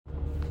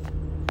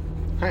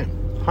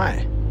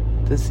Hi.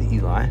 This is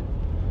Eli.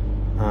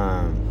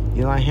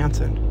 Eli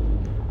Hansen.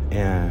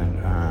 And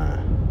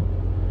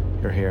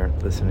you're here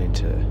listening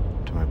to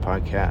my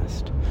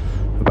podcast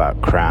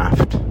about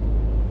craft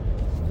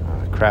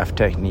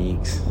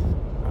techniques,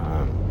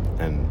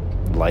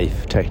 and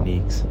life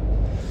techniques,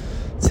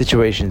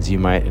 situations you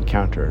might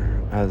encounter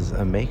as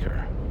a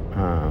maker.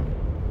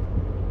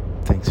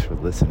 Thanks for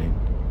listening.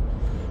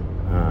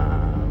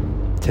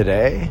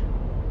 Today,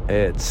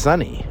 it's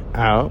sunny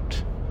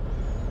out.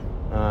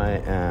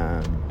 I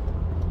am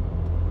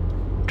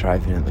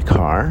driving in the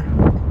car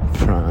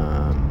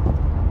from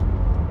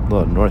a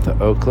little north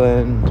of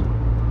Oakland,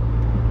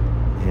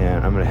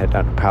 and I'm going to head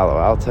down to Palo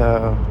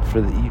Alto for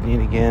the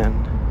evening again.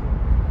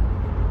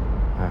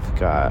 I've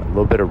got a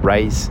little bit of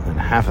rice and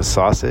half a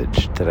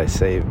sausage that I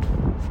saved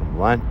from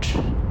lunch,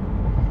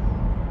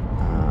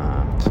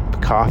 some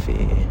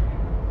coffee,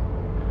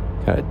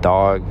 got a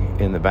dog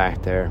in the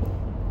back there.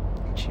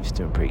 Chief's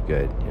doing pretty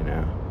good, you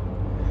know.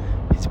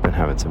 He's been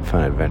having some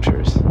fun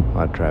adventures. A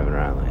lot of driving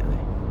around lately.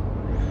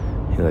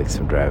 He likes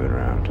some driving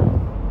around.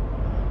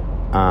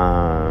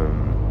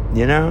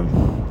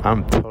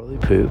 I'm totally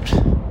pooped.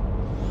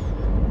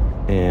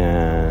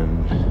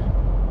 And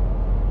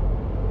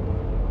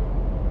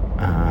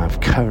I've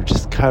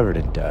covered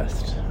in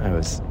dust. I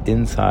was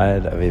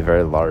inside of a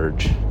very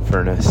large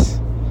furnace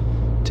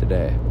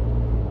today.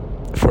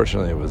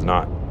 Fortunately, it was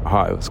not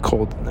hot. It was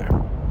cold in there.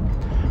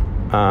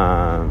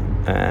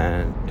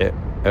 And it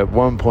at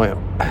one point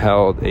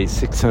held a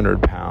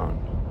 600-pound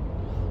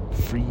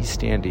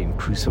freestanding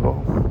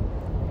crucible.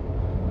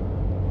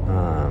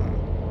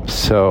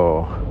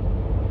 So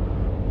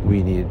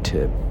we needed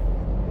to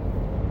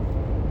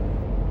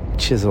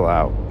chisel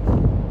out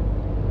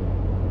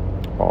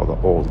all the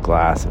old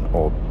glass and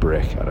old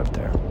brick out of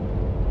there.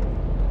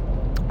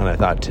 And I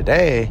thought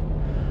today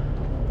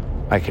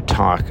I could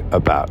talk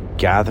about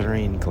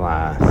gathering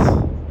glass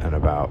and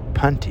about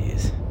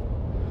punties.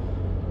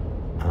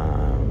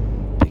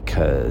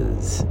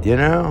 Because,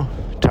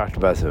 talked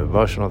about some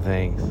emotional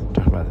things,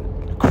 talked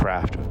about the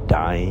craft of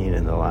dying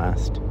in the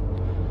last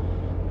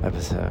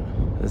episode.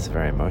 This is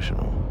very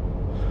emotional.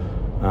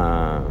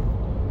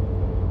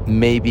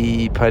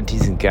 Maybe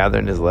punties and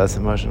gathering is less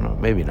emotional.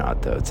 Maybe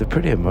not, though. It's a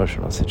pretty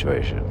emotional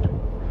situation.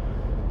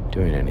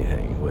 Doing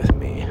anything with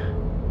me,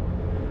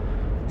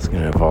 it's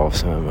going to involve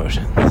some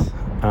emotions.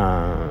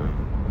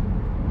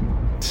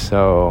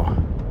 So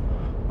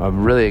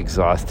I'm really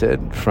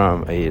exhausted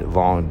from a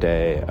long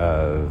day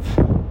of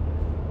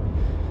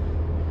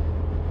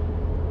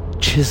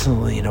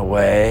chiseling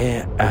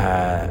away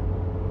at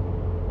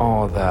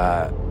all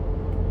that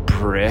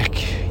brick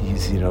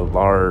using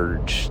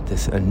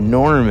this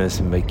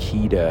enormous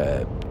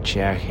Makita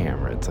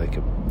jackhammer.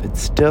 It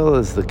still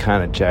is the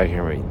kind of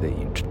jackhammer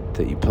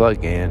that you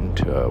plug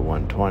into a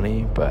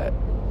 120, but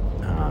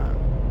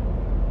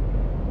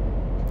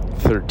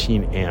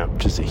 13 amp,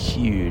 just a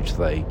huge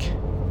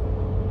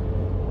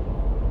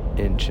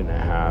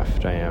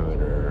inch-and-a-half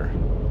diameter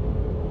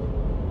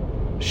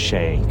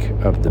shank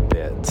of the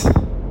bits.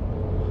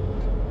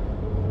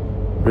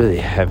 Really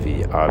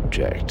heavy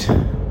object,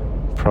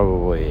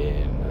 probably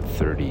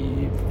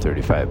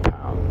 35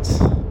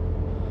 pounds,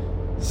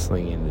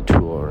 slinging the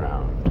tool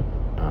around,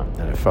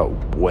 and it felt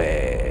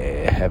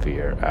way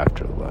heavier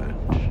after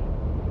lunch.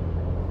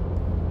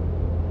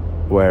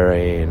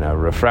 Wearing a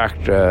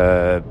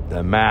refractor,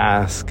 a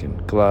mask,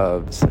 and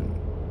gloves, and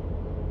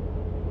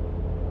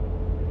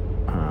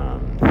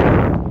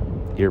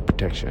ear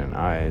protection,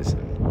 eyes,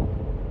 and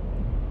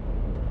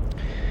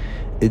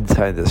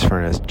inside this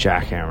furnace,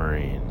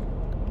 jackhammering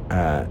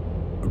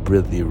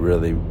really,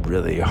 really,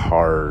 really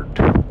hard,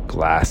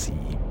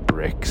 glassy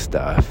brick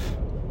stuff.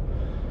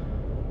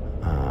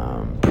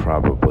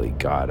 Probably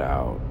got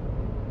out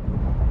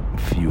a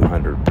few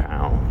 100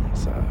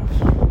 pounds of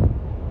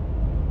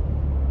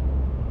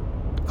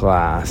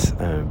glass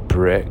and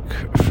brick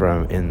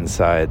from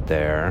inside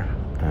there.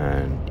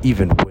 And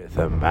even with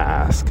a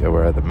mask, I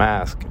wear the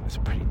mask, and it's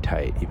pretty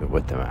tight. Even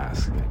with the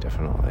mask, I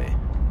definitely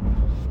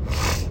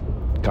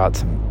got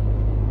some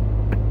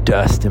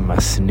dust in my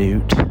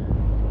snoot.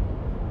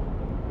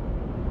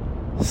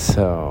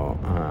 So,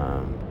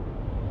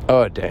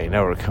 oh dang,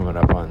 now we're coming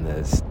up on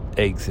this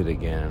exit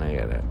again. I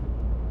gotta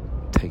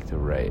take the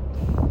right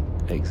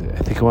exit. I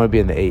think I want to be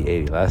in the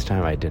 880. Last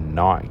time I did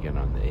not get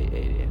on the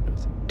 880, and it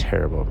was a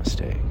terrible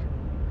mistake.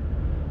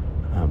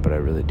 But I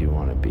really do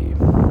want to be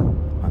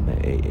on the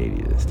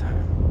 880 this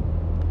time.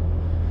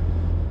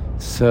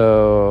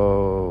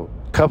 So,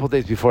 a couple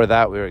days before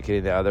that, we were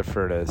getting the other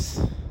furnace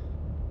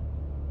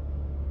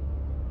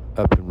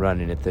up and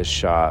running at this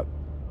shop.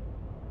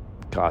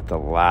 Got the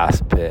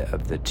last bit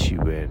of the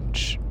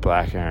 2-inch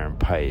black iron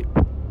pipe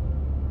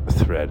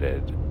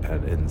threaded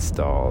and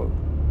installed,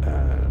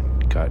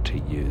 and got to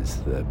use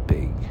the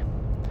big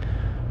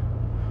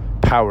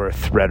power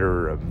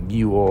threader, a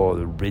mule,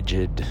 the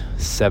rigid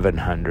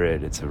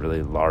 700. It's a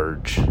really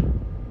large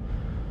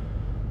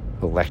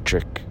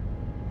electric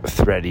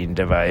threading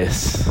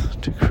device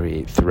to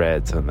create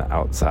threads on the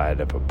outside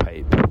of a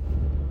pipe.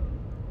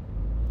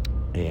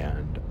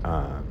 And,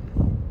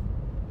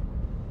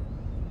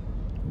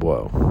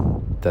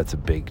 whoa, that's a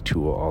big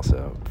tool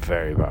also.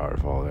 Very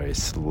powerful, very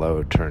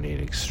slow turning,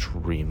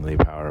 extremely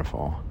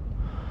powerful.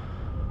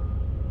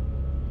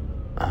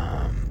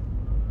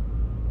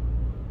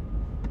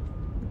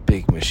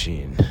 Big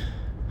machine.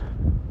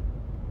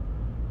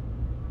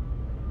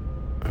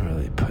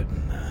 Really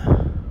putting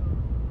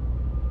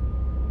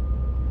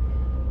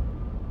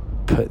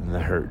the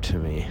hurt to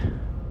me.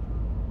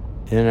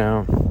 You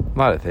know, a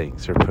lot of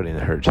things are putting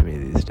the hurt to me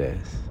these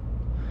days.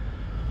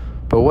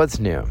 But what's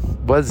new?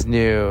 What's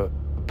new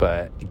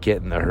but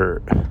getting the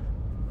hurt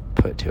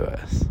put to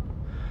us?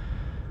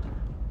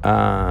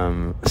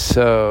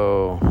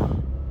 So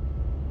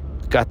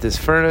got this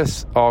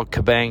furnace all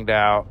kabanged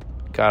out,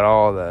 got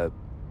all the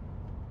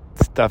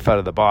stuff out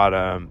of the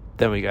bottom.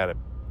 Then we got to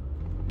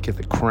get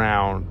the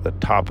crown, the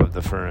top of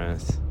the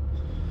furnace.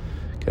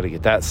 Got to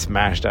get that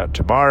smashed out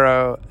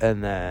tomorrow,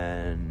 and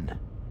then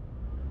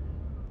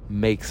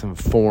make some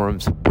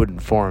forms, wooden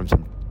forms,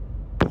 and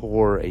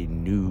pour a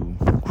new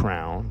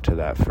crown to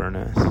that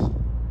furnace.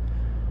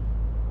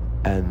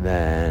 And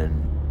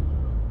then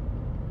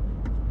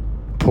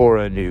pour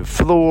a new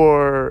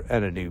floor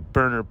and a new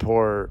burner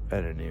port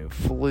and a new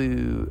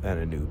flue and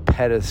a new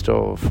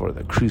pedestal for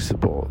the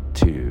crucible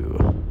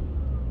to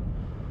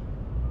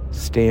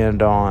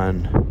stand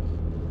on.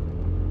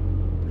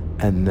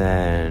 And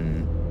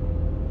then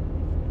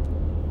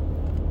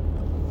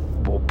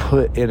we'll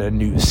put in a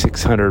new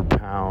 600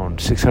 pound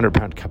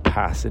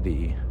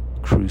capacity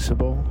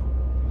crucible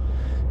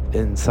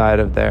inside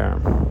of there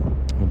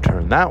and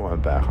turn that one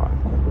back on.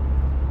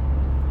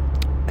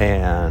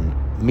 And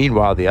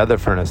meanwhile, the other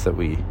furnace that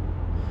we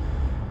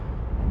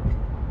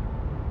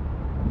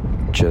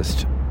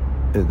just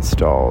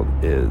installed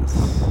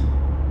is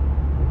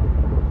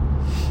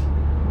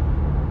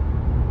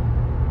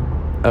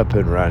up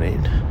and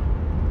running.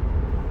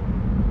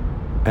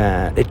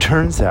 And it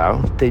turns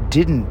out they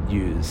didn't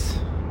use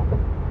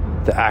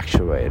the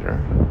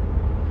actuator,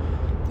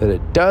 that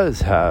it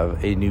does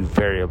have a new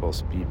variable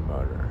speed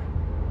motor.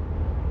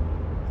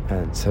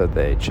 And so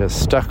they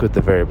just stuck with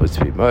the variable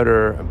speed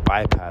motor and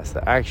bypassed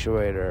the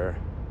actuator,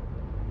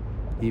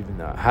 even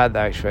though it had the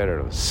actuator.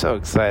 I was so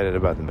excited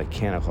about the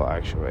mechanical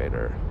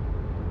actuator.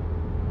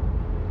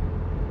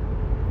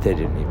 They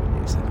didn't even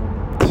use it.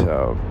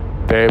 So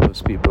variable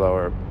speed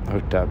blower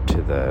hooked up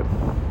to the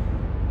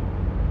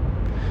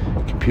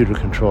computer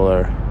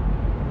controller.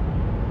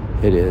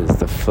 It is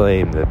the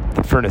flame. The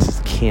furnace is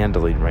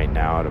candling right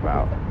now at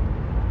about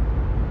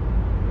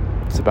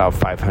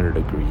 500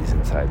 degrees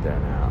inside there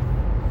now.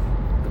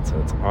 And so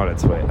it's on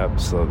its way up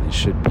slowly.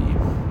 Should be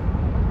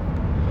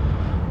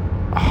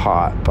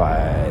hot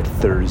by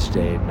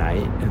Thursday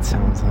night, it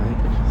sounds like.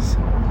 So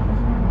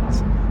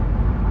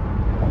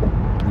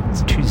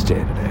it's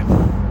Tuesday today.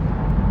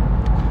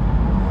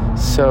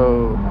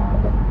 So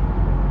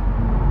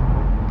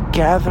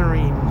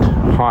gathering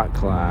hot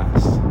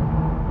glass,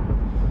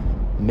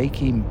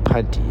 making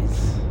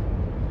punties.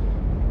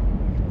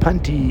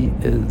 Punty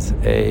is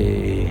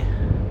a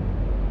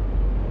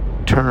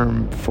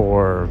term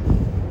for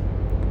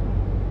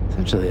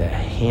essentially a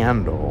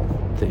handle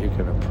that you're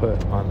going to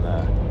put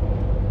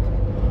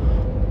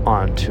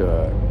onto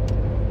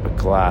a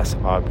glass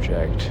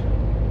object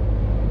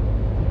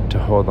to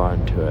hold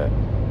on to it.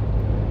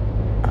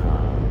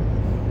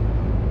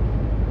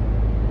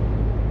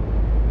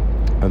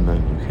 And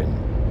then you can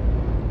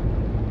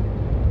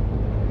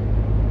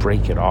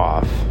break it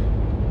off.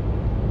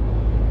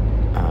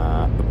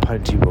 A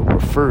punty will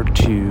refer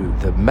to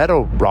the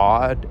metal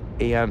rod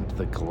and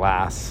the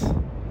glass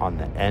on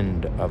the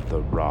end of the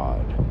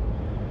rod.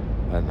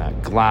 And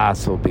that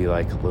glass will be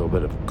like a little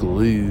bit of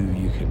glue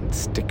you can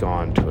stick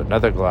onto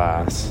another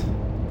glass,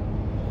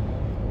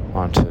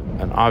 onto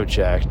an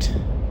object,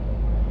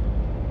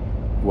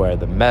 where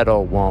the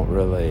metal won't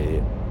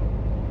really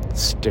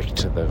stick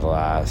to the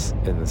glass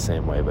in the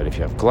same way. But if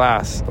you have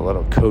glass, a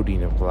little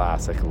coating of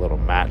glass, like a little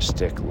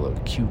matchstick, a little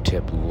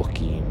Q-tip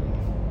looking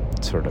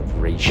sort of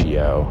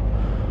ratio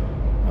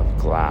of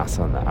glass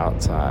on the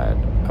outside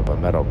of a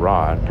metal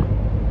rod,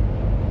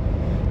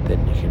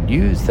 then you can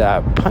use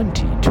that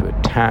punty to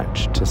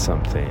attach to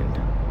something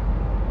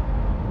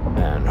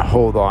and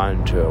hold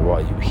on to it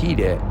while you heat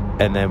it.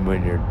 And then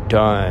when you're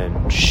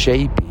done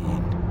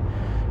shaping,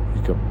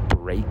 you can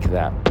break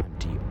that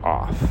punty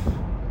off,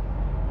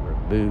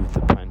 remove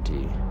the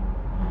punty,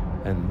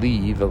 and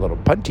leave a little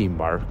punty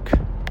mark,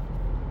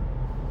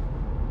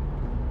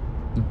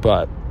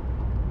 but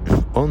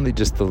only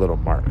just the little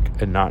mark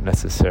and not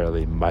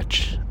necessarily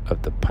much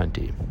of the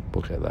punty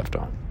will get left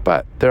on.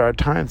 But there are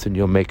times when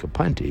you'll make a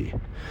punty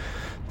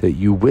that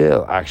you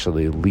will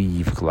actually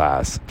leave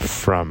glass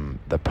from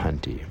the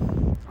punty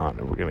on.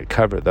 And we're going to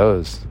cover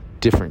those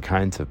different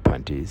kinds of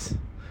punties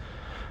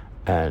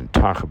and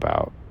talk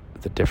about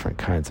the different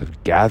kinds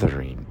of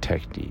gathering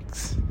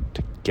techniques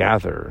to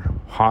gather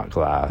hot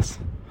glass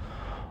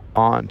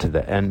onto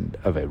the end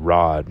of a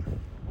rod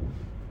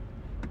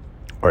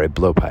or a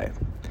blowpipe.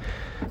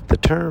 The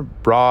term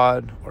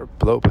rod or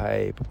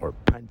blowpipe or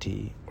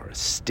punty or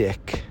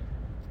stick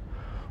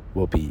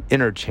will be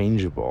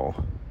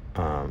interchangeable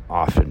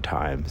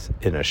oftentimes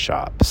in a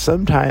shop.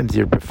 Sometimes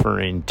you're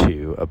referring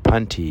to a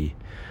puntee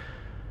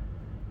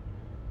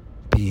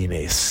being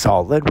a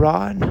solid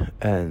rod,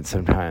 and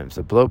sometimes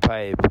a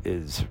blowpipe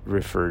is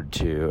referred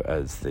to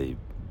as the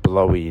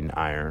blowing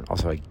iron.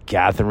 Also, a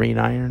gathering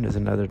iron is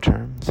another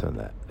term. So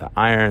the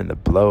iron, the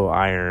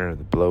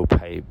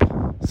blowpipe,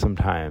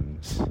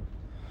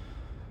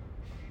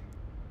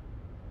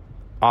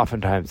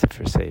 oftentimes if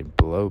you're saying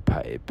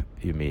blowpipe,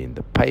 you mean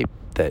the pipe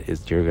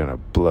that you're going to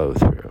blow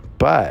through.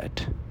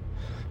 But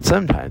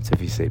sometimes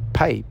if you say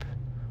pipe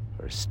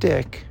or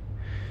stick,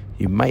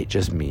 you might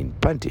just mean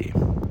puntee.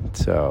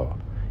 So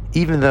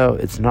even though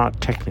it's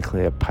not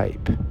technically a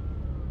pipe,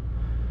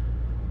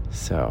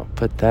 so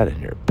put that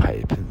in your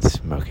pipe and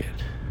smoke it.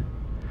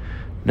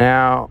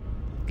 Now,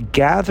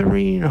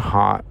 gathering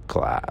hot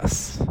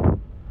glass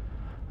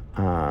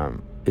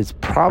it's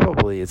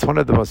one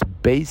of the most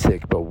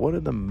basic, but one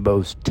of the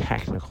most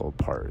technical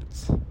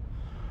parts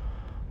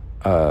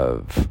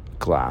of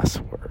glass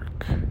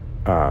work.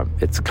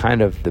 It's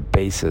kind of the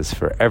basis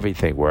for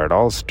everything. Where it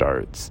all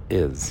starts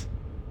is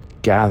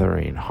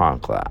gathering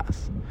hot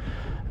glass.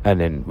 And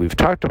then we've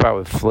talked about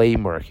with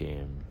flame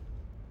working,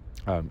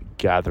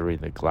 gathering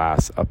the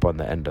glass up on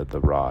the end of the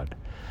rod.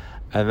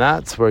 And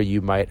that's where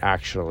you might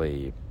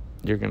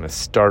you're going to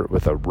start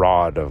with a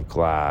rod of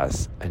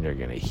glass and you're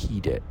going to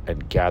heat it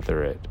and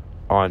gather it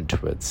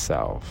onto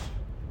itself.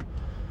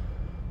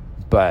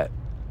 But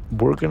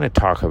we're going to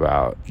talk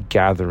about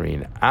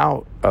gathering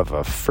out of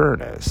a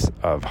furnace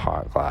of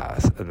hot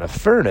glass. And the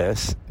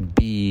furnace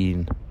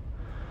being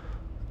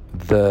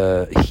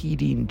the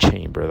heating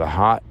chamber, the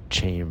hot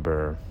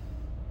chamber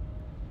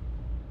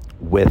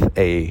with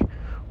a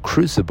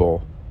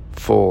crucible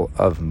full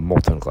of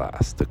molten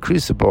glass. The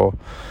crucible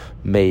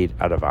made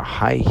out of a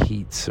high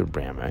heat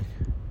ceramic.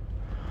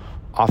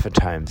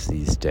 Oftentimes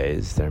these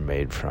days they're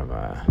made from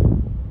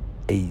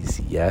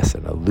AZS,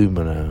 an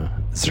alumina,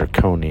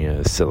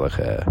 zirconia,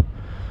 silica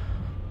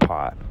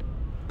pot.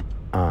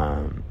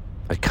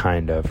 A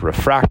kind of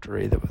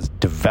refractory that was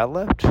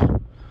developed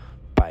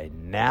by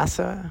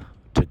NASA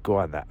to go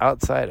on the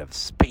outside of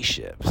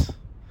spaceships.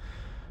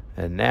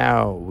 And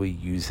now we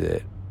use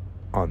it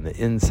on the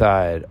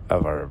inside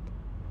of our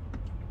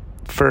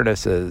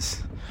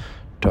furnaces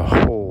to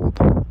hold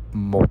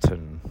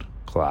molten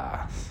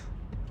glass.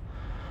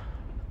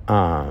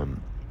 The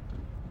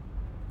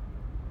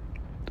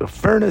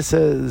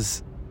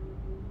furnaces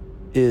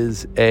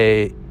is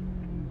a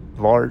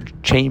large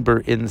chamber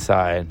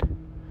inside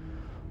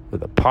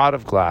with a pot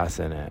of glass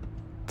in it.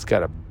 It's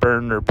got a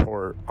burner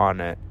port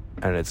on it,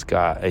 and it's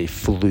got a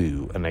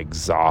flue, an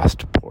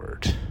exhaust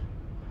port.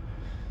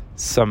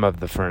 Some of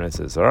the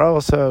furnaces are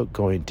also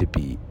going to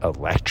be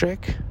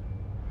electric,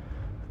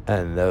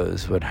 and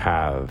those would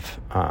have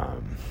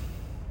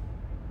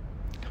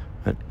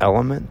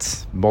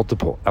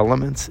multiple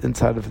elements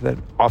inside of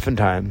them,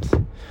 oftentimes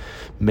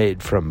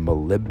made from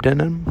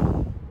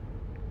molybdenum.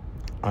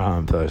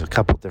 There's a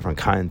couple different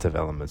kinds of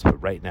elements,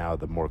 but right now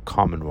the more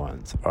common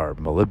ones are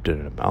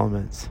molybdenum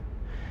elements.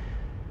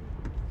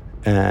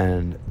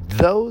 And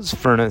those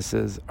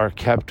furnaces are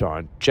kept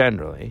on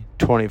generally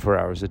 24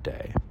 hours a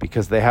day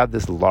because they have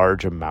this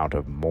large amount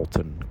of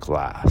molten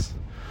glass.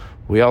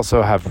 We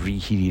also have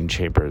reheating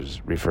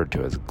chambers referred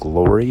to as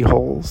glory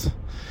holes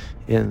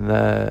in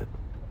the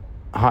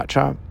hot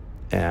shop,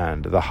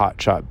 and the hot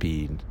shop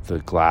being the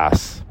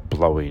glass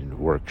blowing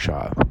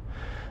workshop.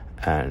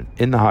 And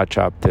in the hot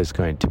shop, there's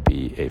going to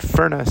be a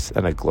furnace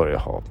and a glory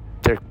hole.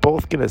 They're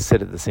both going to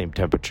sit at the same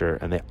temperature,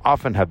 and they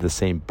often have the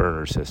same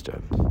burner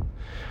system.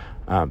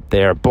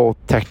 They are both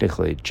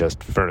technically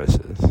just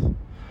furnaces.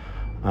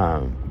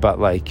 But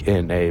like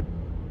in a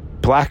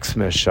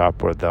blacksmith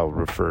shop where they'll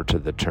refer to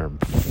the term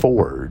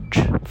forge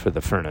for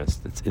the furnace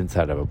that's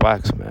inside of a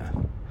blacksmith,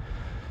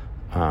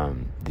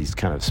 these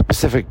kind of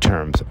specific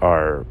terms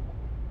are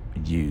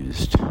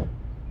used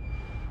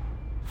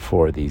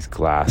for these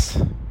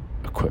glass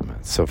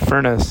equipment. So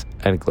furnace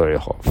and glory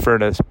hole.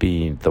 Furnace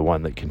being the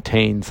one that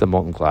contains the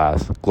molten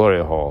glass,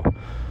 glory hole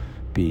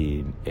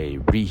being a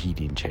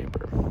reheating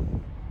chamber.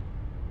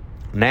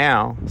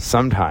 Now,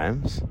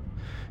 sometimes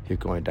you're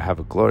going to have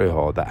a glory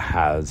hole that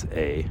has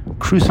a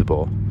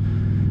crucible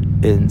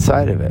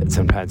inside of it.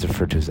 Sometimes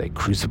referred to as a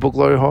crucible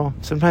glory hole,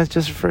 sometimes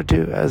just referred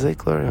to as a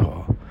glory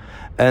hole.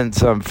 And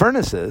some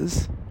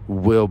furnaces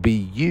will be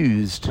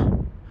used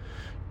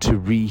to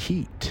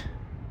reheat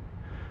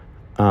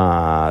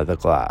the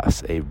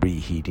glass, a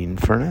reheating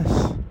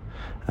furnace.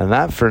 And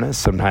that furnace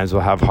sometimes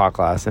will have hot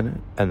glass in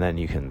it, and then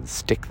you can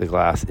stick the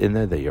glass in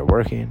there that you're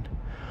working.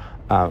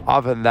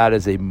 Often that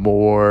is a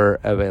more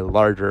of a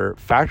larger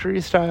factory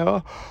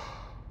style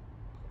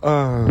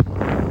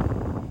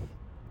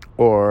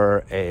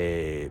or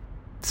a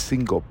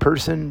single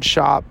person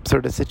shop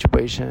sort of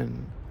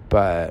situation.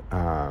 But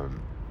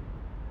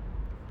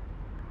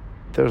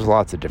there's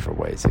lots of different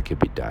ways it could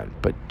be done.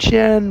 But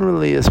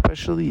generally,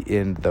 especially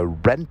in the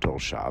rental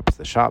shops,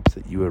 the shops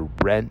that you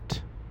would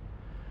rent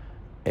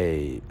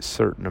a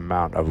certain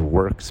amount of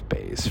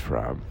workspace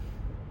from,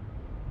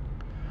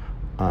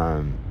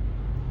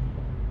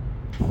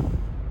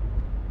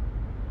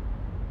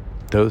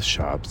 Those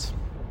shops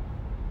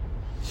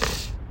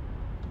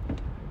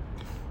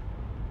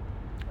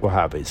will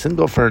have a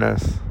single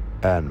furnace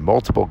and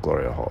multiple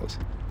glory holes.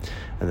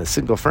 And the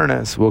single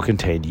furnace will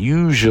contain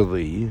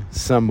usually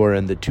somewhere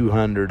in the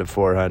 200 to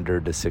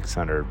 400 to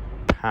 600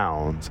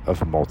 pounds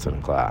of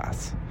molten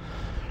glass.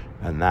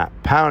 And that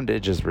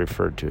poundage is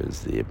referred to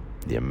as the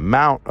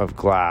amount of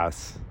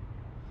glass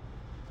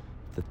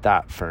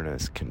that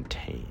furnace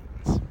contains.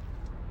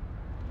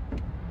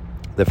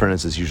 The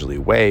furnaces usually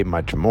weigh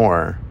much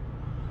more,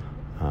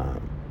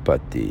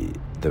 but the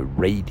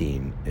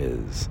rating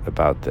is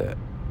about the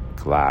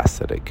glass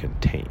that it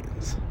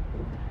contains.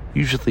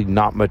 Usually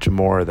not much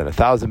more than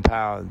 1,000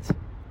 pounds.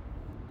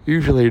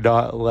 Usually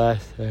not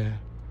less than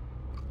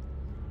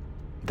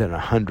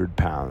 100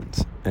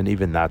 pounds. And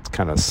even that's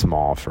kind of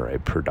small for a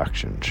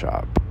production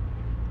shop.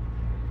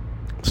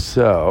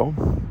 So,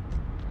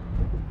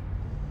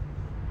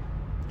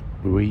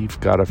 we've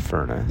got a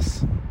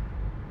furnace.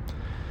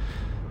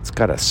 It's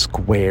got a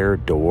square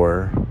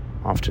door,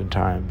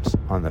 oftentimes,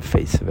 on the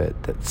face of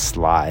it that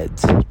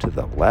slides to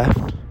the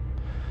left.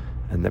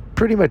 And they're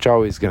pretty much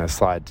always going to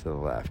slide to the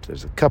left.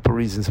 There's a couple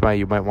reasons why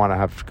you might want to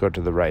have to go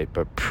to the right,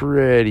 but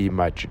pretty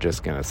much you're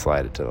just going to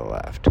slide it to the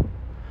left.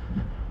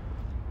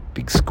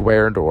 Big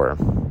square door.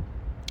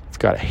 It's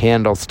got a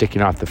handle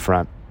sticking off the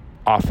front.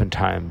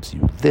 Oftentimes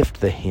you lift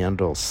the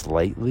handle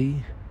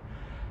slightly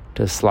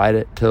to slide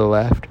it to the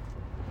left.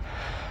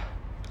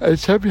 And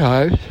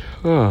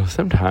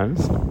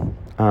sometimes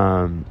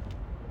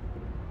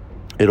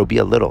it'll be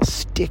a little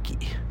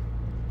sticky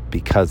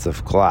because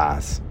of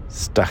glass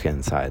stuck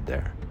inside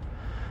there.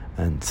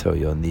 And so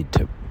you'll need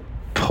to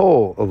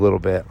pull a little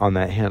bit on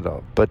that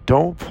handle. But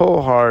don't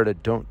pull hard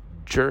and don't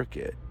jerk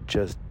it.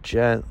 Just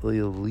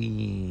gently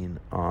lean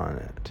on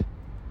it.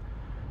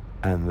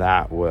 And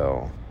that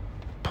will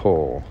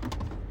pull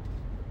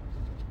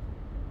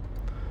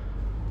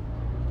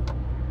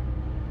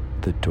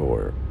the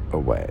door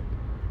away.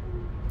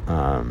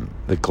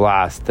 The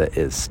glass that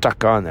is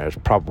stuck on there is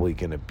probably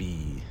going to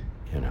be,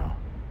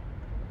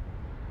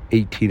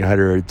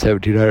 1,800,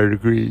 1,700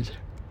 degrees.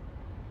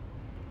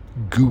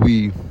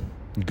 Gooey,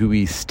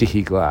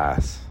 sticky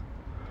glass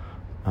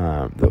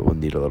that will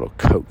need a little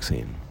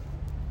coaxing.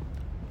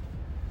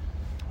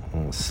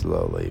 We'll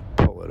slowly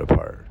pull it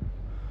apart.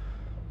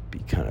 Be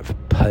kind of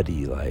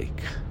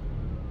putty-like.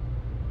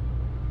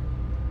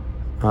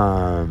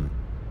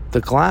 The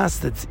glass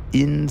that's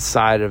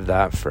inside of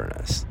that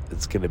furnace,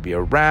 it's going to be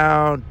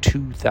around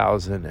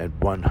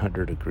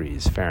 2,100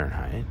 degrees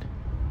Fahrenheit.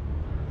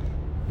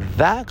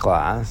 That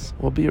glass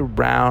will be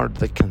around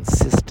the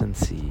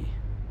consistency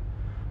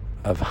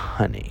of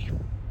honey.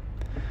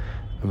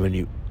 And when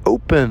you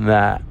open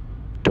that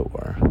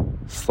door,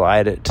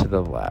 slide it to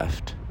the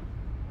left,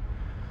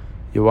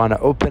 you want to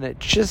open it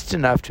just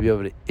enough to be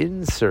able to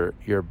insert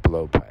your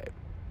blowpipe.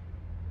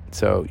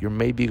 So you're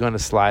maybe going to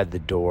slide the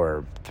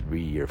door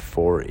 3 or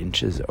 4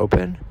 inches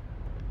open,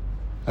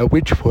 at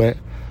which point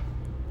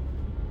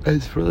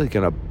it's really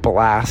going to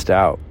blast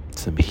out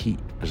some heat.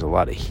 There's a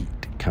lot of heat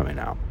coming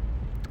out.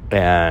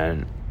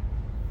 And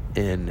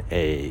in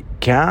a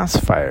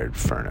gas-fired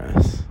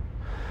furnace,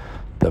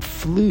 the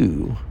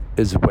flue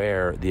is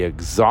where the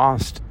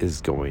exhaust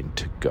is going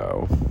to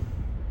go.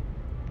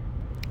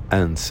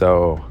 And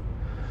so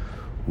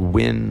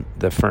when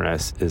the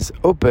furnace is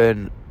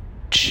open,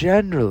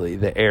 generally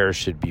the air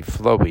should be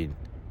flowing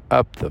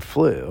up the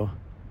flue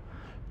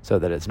so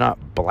that it's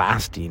not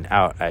blasting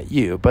out at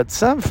you. But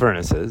some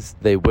furnaces,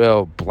 they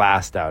will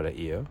blast out at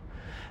you.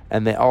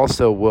 And they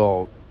also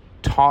will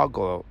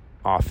toggle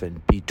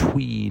often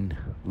between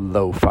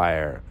low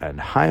fire and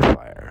high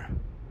fire.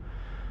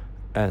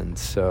 And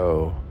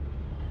so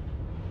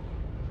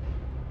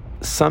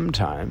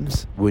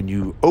sometimes when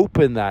you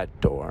open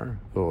that door,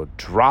 it will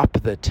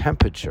drop the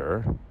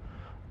temperature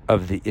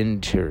of the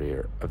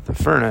interior of the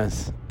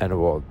furnace, and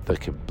the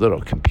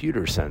little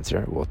computer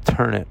sensor will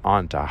turn it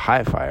on to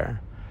high fire,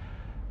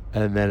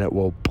 and then it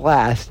will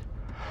blast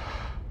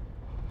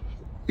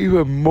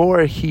even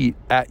more heat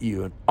at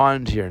you and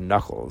onto your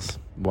knuckles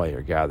while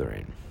you're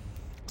gathering.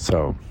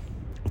 So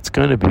it's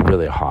going to be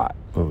really hot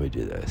when we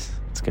do this.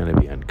 It's going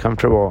to be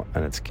uncomfortable,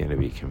 and it's going to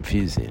be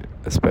confusing,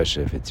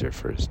 especially if it's your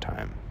first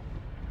time.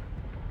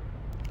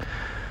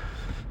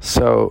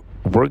 So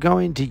we're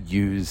going to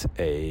use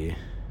a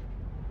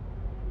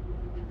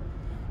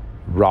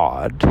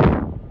rod,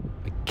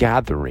 a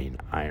gathering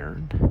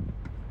iron,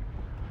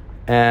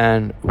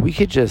 and we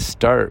could just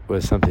start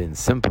with something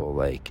simple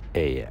like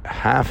a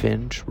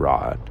 1/2-inch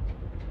rod,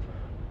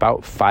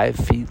 about 5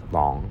 feet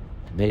long,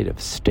 made of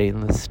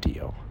stainless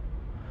steel.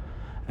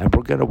 And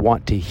we're going to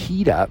want to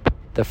heat up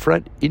the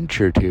front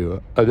inch or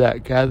two of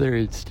that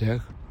gathering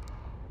stick,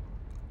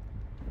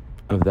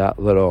 of that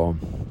little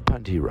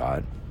punty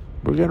rod.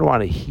 We're going to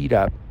want to heat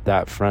up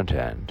that front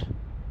end,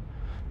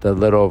 the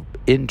little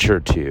inch or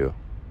two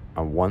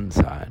on one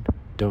side,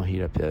 don't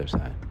heat up the other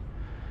side,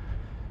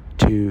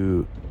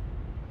 to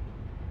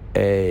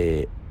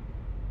a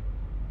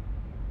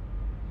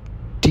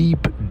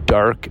deep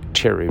dark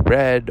cherry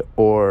red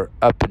or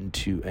up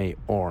into a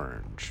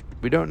orange.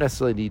 We don't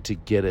necessarily need to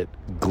get it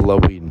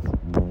glowing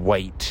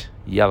white,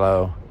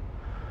 yellow.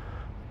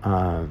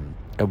 And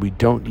we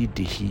don't need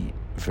to heat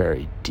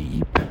very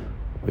deep.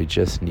 We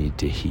just need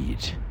to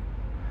heat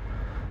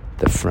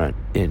the front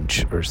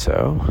inch or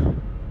so.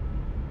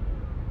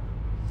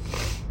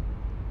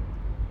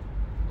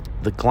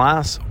 The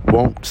glass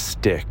won't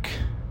stick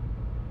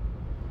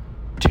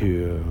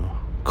to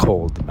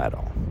cold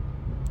metal.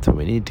 So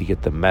we need to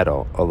get the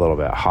metal a little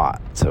bit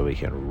hot so we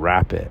can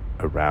wrap it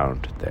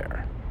around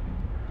there.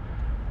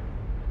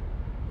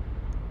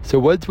 So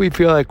once we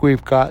feel like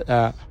we've got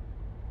that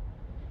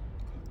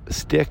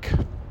stick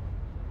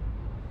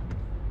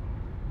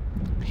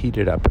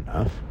heated up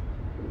enough,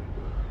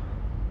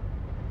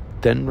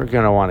 then we're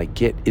going to want to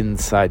get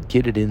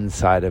it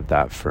inside of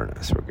that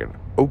furnace. We're going to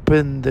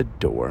open the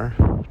door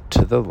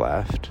to the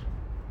left,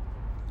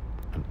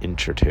 an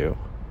inch or two.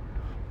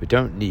 We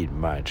don't need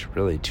much.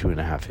 Really,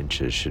 2.5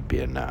 inches should be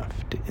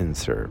enough to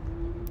insert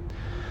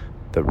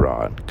the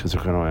rod, because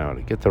we're going to want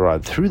to get the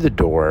rod through the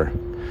door,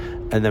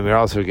 and then we're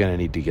also going to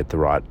need to get the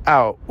rod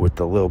out with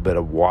a little bit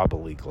of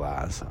wobbly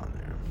glass on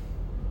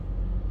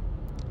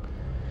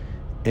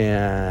there.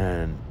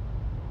 And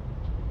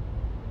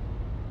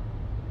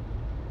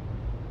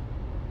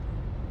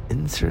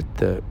insert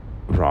the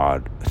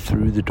rod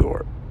through the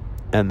door,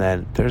 and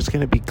then there's going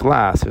to be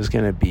glass. There's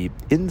going to be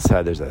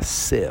inside, there's a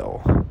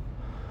sill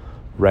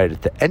right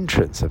at the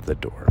entrance of the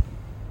door,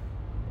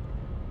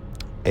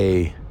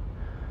 a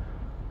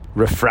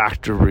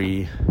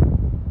refractory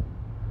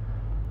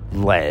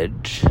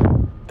ledge,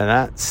 and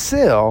that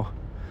sill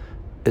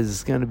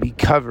is going to be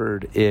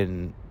covered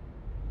in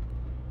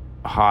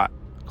hot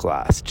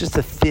glass, just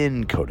a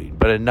thin coating,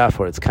 but enough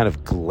where it's kind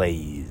of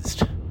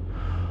glazed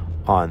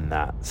on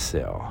that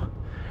sill.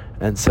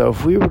 And so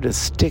if we were to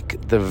stick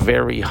the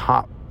very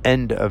hot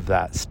end of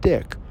that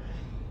stick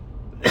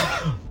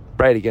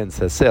right against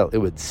the sill, it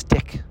would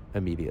stick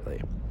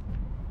immediately.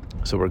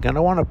 So we're going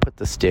to want to put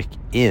the stick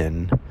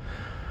in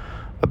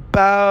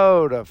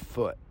about a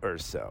foot or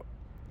so,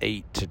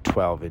 8 to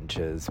 12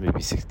 inches,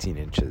 maybe 16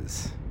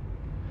 inches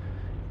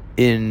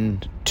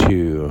into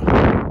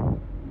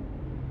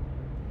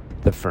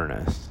the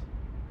furnace,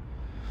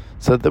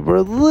 so that we're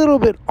a little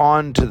bit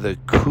onto the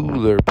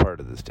cooler part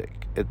of the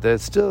stick. The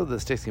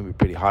stick's going to be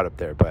pretty hot up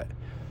there, but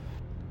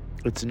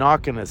it's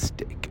not going to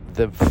stick.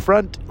 The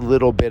front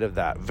little bit of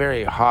that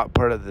very hot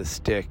part of the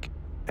stick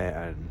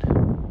and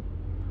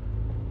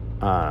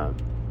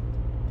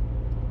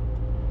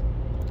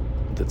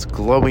that's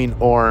glowing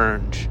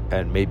orange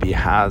and maybe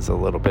has a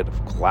little bit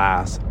of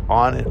glass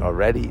on it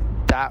already,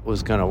 that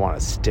was going to want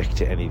to stick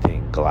to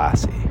anything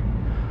glassy.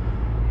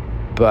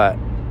 But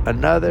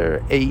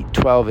another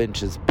 8-12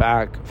 inches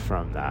back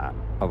from that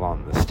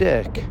along the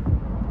stick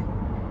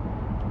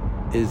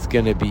is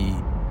going to be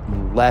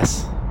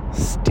less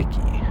sticky.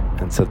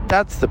 And so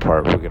that's the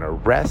part we're going to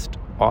rest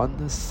on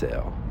the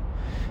sill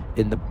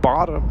in the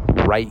bottom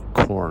right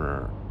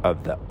corner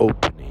of the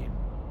opening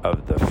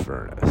of the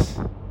furnace.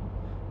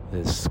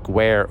 This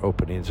square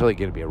opening is really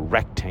going to be a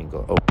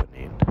rectangle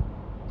opening,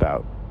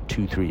 about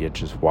 2-3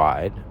 inches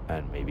wide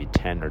and maybe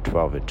 10 or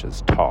 12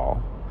 inches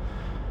tall,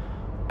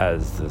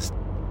 as this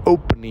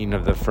opening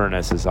of the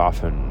furnace is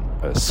often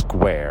a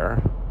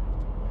square,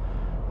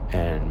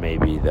 and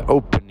maybe the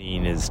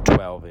opening is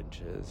 12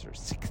 inches or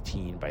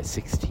 16 by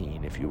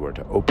 16 if you were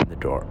to open the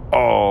door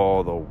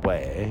all the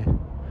way.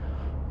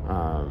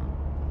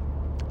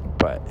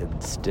 But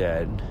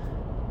instead,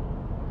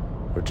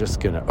 we're just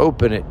going to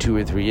open it 2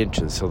 or 3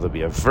 inches, so there'll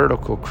be a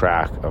vertical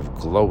crack of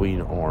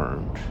glowing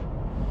orange,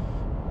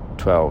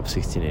 12,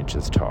 16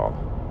 inches tall.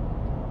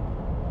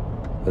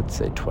 Let's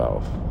say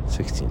 12.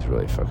 16 is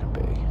really fucking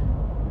big.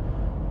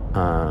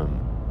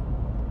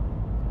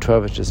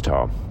 12 inches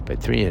tall by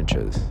 3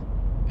 inches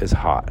is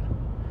hot.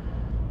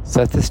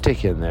 Set the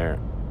stick in there,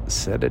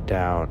 set it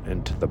down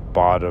into the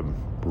bottom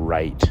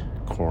right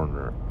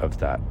corner of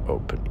that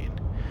opening.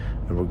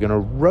 And we're going to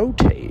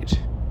rotate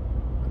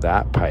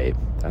that pipe,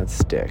 that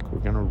stick, we're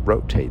going to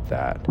rotate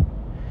that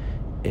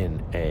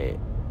in a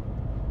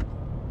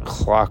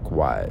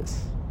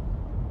clockwise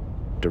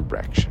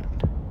direction.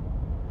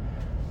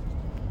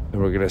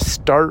 And we're going to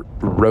start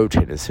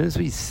rotating. As soon as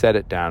we set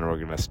it down, we're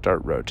going to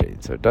start rotating.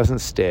 So it doesn't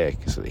stick,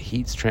 so the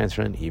heat's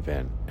transferring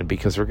even. And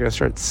because we're going to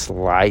start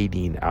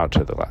sliding out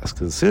to the glass.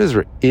 Because as soon as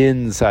we're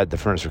inside the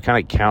furnace, we're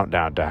kind of count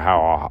down to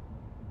how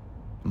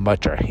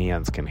much our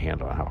hands can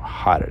handle and how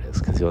hot it is.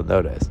 Because you'll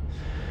notice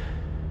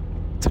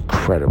it's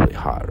incredibly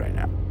hot right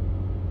now.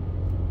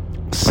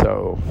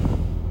 So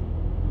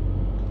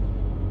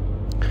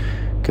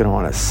going to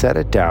want to set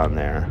it down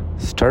there,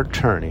 start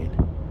turning,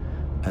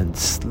 and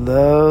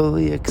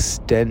slowly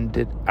extend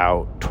it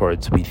out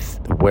towards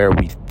where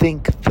we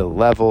think the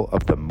level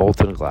of the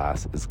molten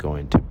glass is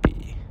going to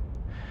be.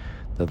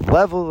 The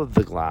level of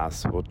the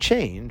glass will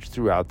change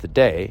throughout the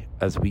day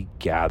as we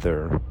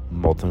gather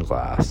molten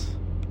glass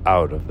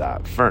out of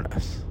that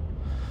furnace.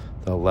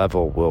 The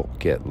level will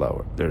get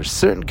lower. There's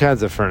certain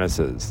kinds of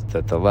furnaces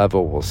that the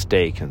level will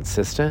stay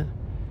consistent,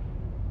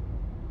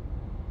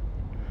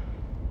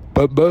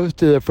 But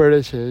most of the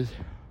furnaces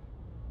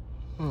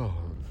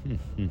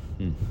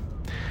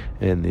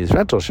in these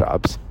rental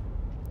shops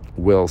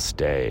will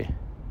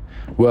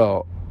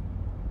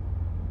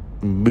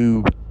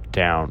move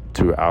down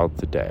throughout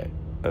the day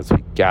as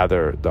we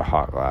gather the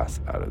hot glass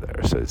out of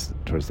there. So it's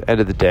towards the end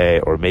of the day,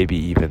 or maybe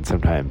even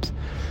sometimes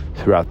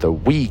throughout the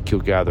week,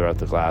 you'll gather out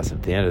the glass. And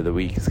at the end of the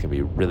week, it's going to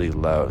be really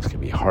low. It's going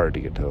to be hard to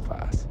get to the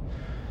glass.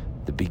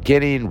 The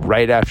beginning,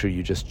 right after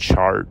you just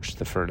charged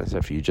the furnace,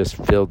 after you just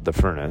filled the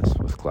furnace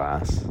with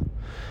glass,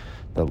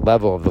 the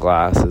level of the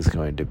glass is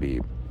going to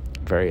be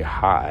very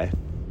high.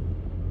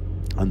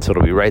 And so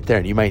it'll be right there.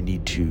 And you might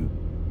need to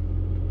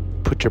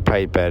put your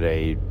pipe at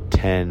a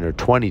 10 or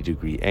 20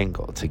 degree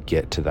angle to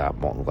get to that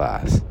molten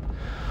glass.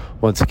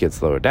 Once it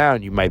gets lower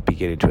down, you might be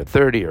getting to a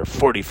 30 or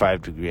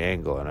 45 degree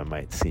angle, and it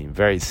might seem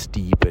very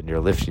steep, and you're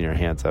lifting your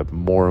hands up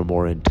more and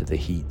more into the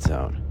heat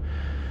zone.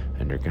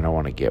 And you're going to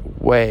want to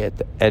get way at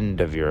the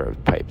end of your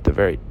pipe, the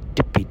very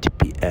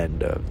tippy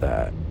end of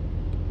that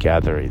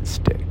gathering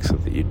stick, so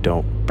that you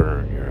don't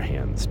burn your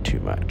hands too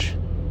much.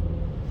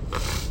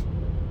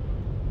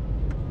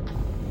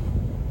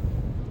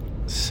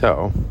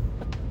 So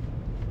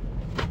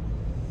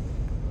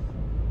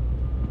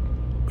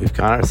we've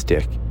got our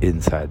stick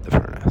inside the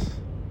furnace.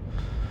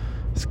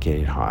 It's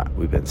getting hot.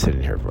 We've been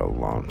sitting here for a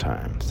long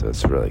time, so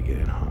it's really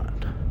getting hot.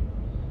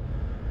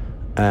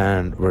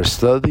 And we're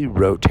slowly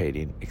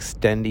rotating,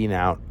 extending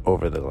out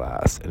over the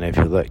glass. And if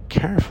you look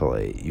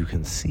carefully, you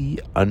can see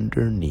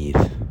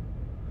underneath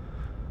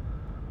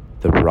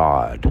the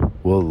rod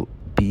will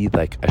be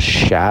like a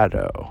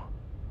shadow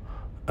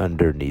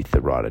underneath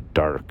the rod, a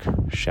dark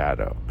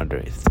shadow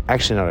underneath. It's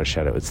actually not a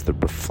shadow, it's the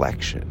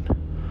reflection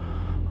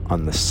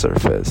on the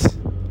surface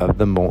of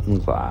the molten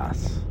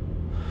glass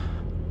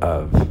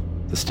of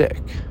the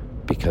stick,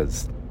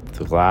 because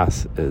the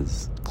glass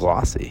is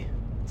glossy.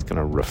 It's going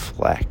to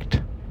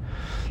reflect.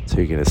 So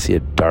you're going to see a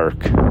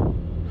dark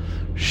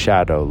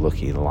shadow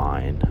looking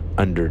line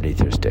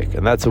underneath your stick.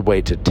 And that's a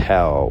way to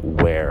tell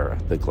where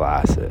the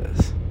glass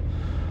is.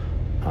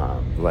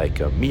 Like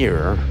a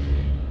mirror,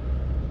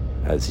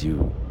 as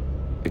you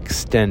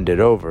extend it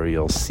over,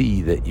 you'll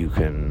see that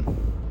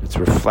it's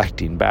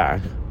reflecting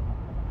back.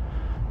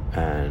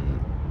 And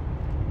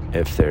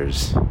if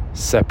there's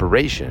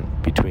separation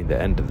between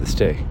the end of the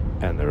stick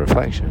and the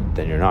reflection,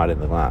 then you're not in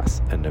the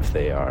glass. And if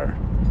they are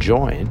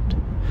joined,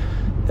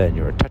 then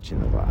you're touching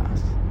the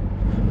glass.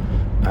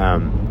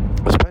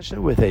 Especially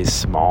with a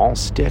small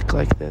stick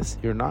like this,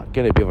 you're not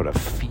going to be able to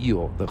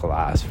feel the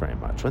glass very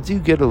much. Once you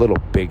get a little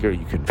bigger,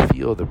 you can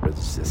feel the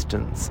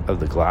resistance of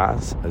the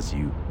glass as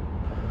you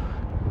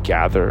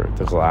gather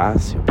the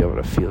glass. You'll be able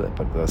to feel it.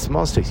 But the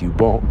small sticks, you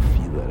won't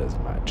feel it as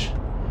much.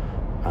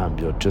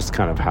 You'll just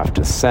kind of have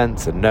to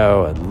sense and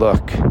know and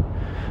look.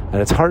 And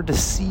it's hard to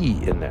see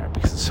in there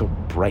because it's so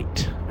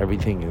bright.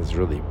 Everything is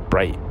really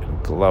bright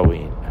and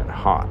glowing and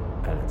hot.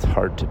 And it's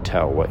hard to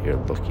tell what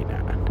you're looking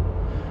at.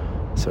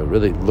 So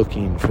really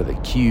looking for the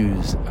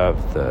cues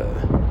of the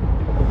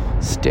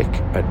stick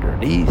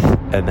underneath.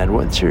 And then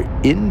once you're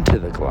into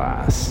the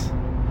glass,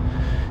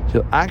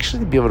 you'll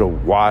actually be able to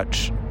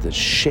watch the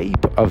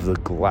shape of the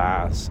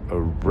glass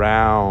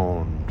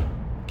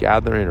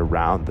gathering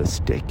around the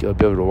stick. You'll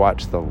be able to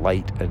watch the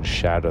light and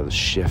shadows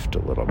shift a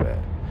little bit,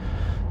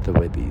 the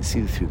way that you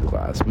see through the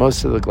glass.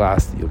 Most of the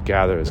glass that you'll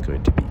gather is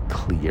going to be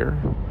clear,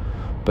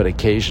 but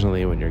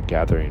occasionally when you're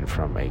gathering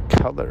from a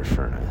color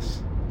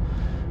furnace,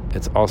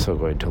 it's also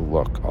going to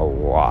look a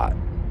lot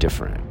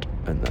different.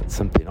 And that's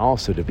something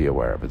also to be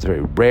aware of. It's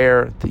very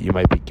rare that you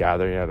might be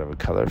gathering out of a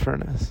color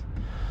furnace,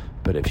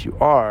 but if you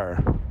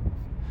are,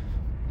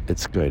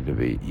 it's going to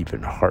be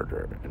even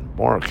harder and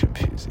more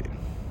confusing.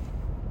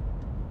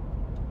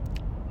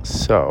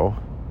 So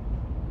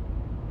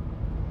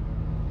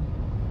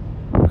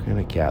we're going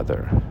to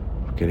gather.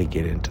 We're going to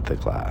get into the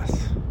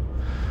glass.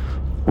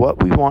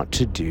 What we want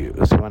to do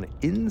is we want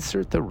to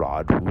insert the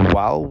rod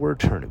while we're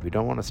turning. We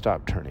don't want to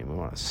stop turning. We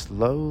want to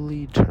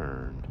slowly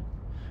turn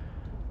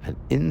and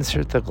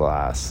insert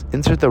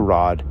the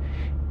rod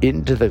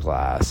into the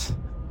glass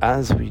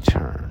as we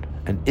turn.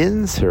 And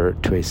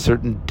insert to a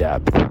certain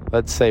depth.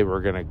 Let's say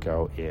we're going to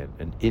go in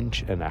 1.5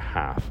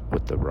 inches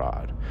with the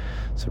rod.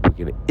 So we're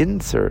going to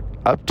insert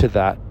up to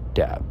that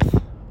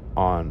depth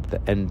on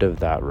the end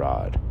of that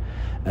rod.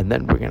 And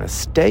then we're going to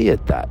stay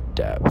at that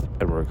depth,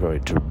 and we're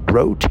going to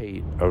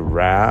rotate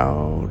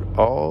around,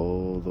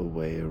 all the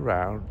way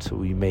around, so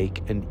we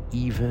make an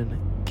even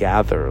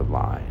gather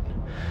line.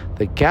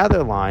 The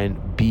gather line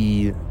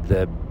be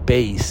the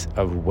base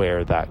of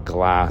where that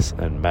glass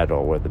and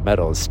metal, where the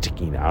metal is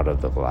sticking out of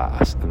the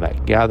glass. And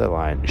that gather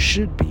line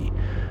should be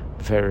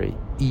very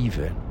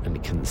even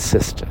and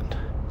consistent.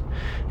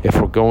 If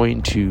we're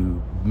going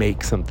to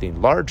make something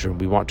larger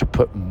and we want to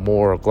put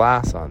more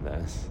glass on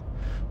this,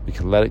 we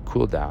can let it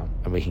cool down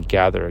and we can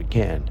gather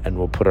again, and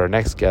we'll put our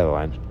next gather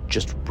line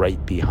just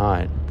right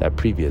behind that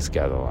previous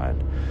gather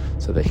line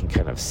so they can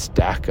kind of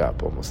stack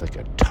up almost like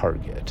a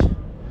target.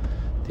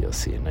 You'll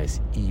see a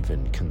nice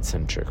even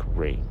concentric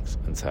rings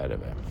inside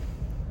of it.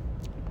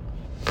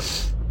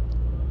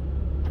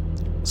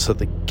 So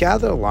the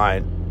gather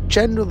line,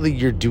 generally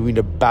you're doing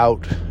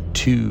about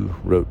 2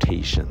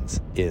 rotations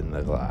in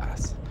the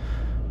glass.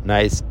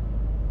 Nice,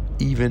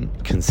 even,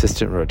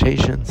 consistent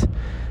rotations.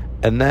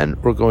 And then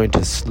we're going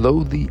to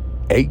slowly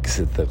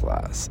exit the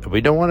glass. And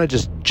we don't want to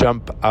just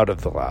jump out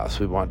of the glass.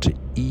 We want to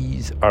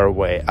ease our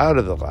way out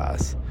of the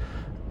glass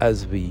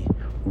as we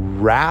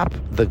wrap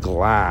the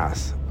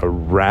glass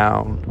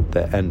around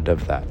the end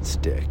of that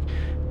stick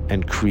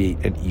and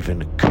create an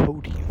even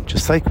coating.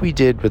 Just like we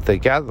did with the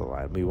gather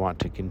line, we want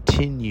to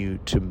continue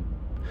to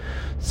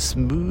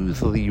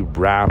smoothly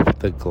wrap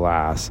the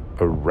glass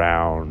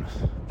around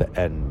the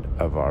end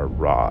of our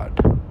rod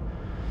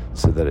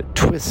so that it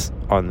twists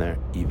on there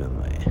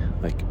evenly.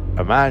 Like,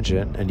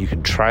 imagine, and you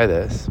can try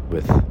this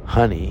with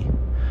honey,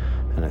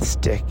 and a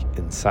stick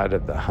inside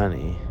of the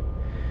honey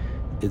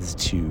is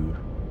to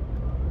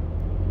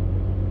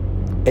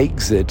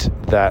exit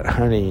that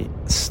honey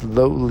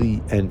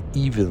slowly and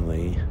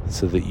evenly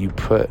so that you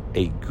put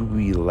a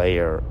gooey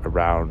layer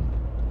around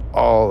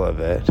all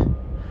of it,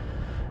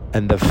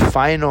 and the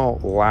final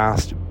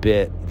last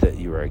bit that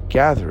you are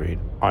gathering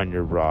on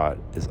your rod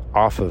is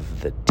off of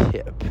the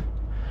tip.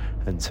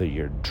 And so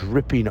you're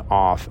dripping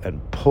off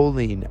and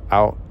pulling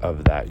out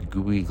of that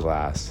gooey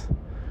glass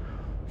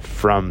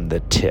from the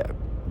tip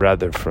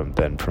rather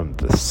than from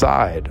the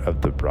side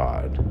of the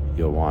rod.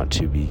 You'll want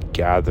to be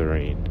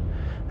gathering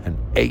and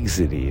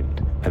exiting,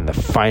 and the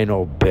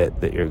final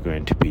bit that you're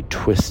going to be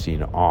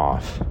twisting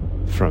off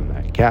from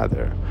that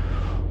gather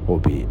will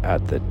be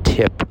at the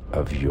tip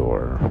of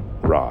your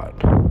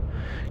rod,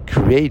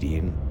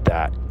 creating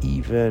that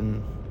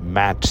even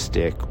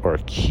matchstick or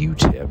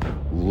Q-tip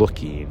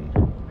looking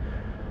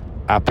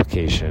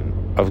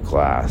application of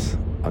glass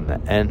on the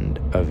end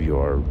of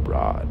your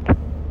rod.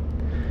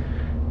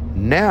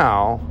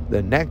 Now,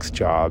 the next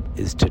job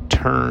is to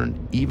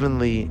turn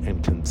evenly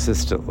and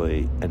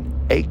consistently and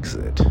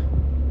exit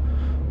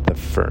the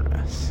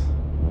furnace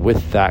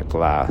with that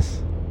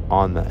glass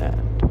on the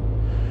end.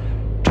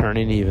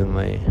 Turning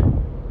evenly,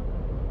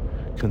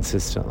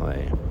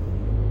 consistently,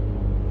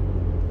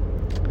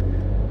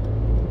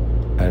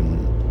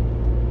 and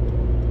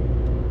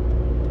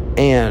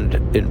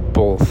in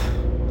both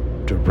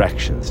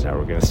directions. Now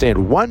we're going to stay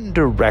in one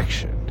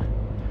direction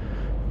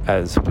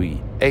as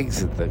we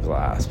exit the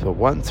glass, but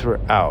once we're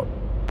out,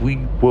 we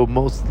will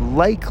most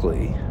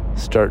likely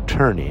start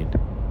turning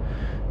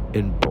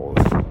in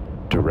both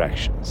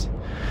directions.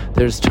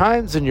 There's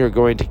times when you're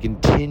going to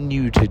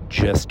continue to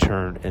just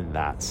turn in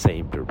that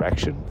same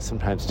direction,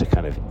 sometimes to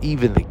kind of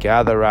even the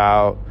gather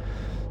out,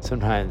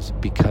 sometimes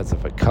because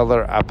of a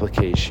color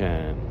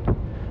application,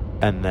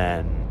 and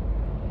then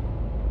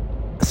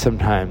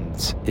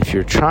sometimes if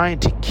you're trying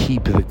to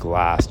keep the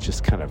glass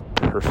just kind of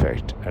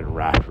perfect and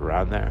wrapped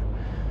around there,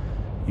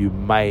 you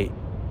might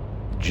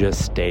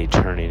just stay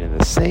turning in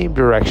the same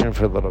direction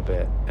for a little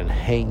bit and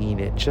hanging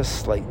it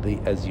just slightly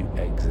as you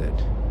exit.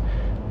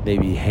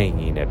 Maybe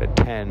hanging at a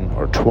 10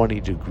 or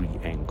 20 degree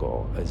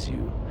angle as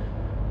you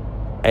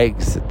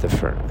exit the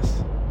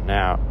furnace.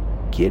 Now,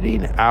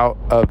 getting out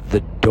of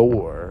the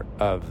door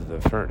of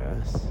the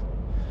furnace,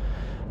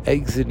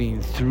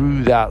 exiting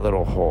through that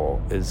little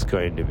hole is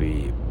going to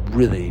be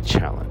really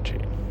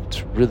challenging.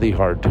 It's really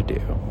hard to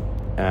do.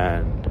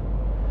 And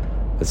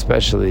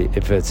especially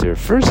if it's your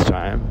first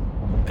time,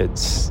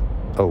 it's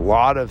a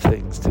lot of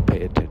things to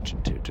pay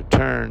attention to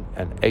turn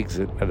and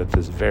exit out of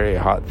this very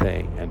hot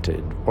thing. And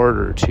in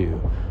order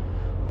to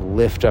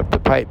lift up the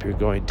pipe, you're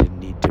going to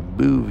need to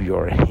move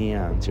your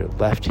hands, your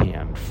left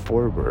hand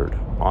forward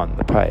on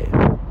the pipe.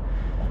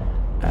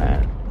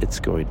 And it's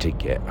going to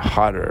get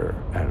hotter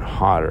and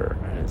hotter,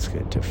 and it's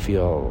going to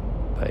feel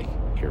like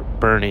you're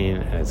burning,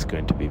 and it's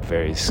going to be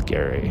very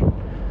scary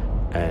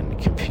and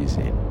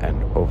confusing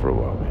and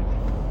overwhelming.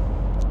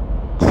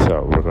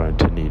 So we're going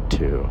to need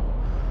to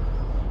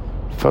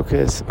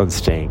focus on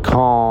staying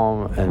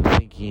calm and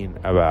thinking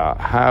about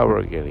how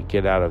we're going to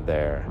get out of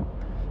there.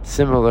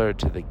 Similar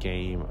to the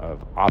game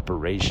of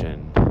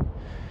Operation,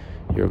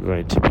 you're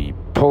going to be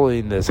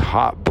pulling this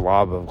hot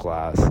blob of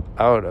glass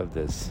out of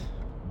this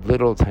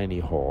little tiny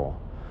hole,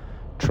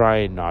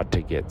 trying not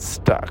to get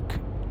stuck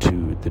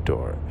to the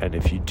door. And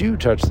if you do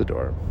touch the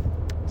door,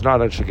 it's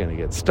not actually going to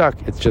get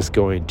stuck. It's just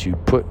going to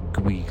put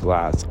gooey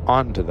glass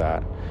onto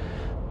that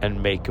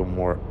and make a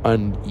more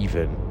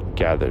uneven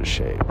gather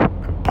shape.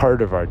 And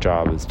part of our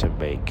job is to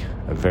make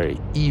a very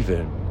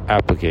even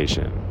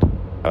application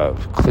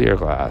of clear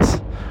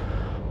glass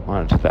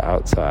onto the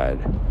outside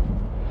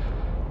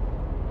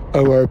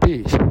of our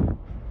piece.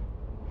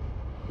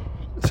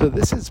 So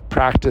this is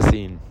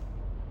practicing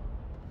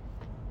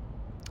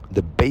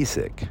the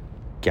basic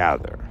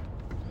gather.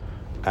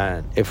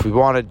 And if we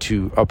wanted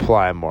to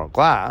apply more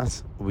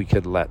glass, we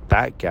could let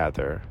that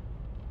gather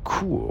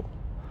cool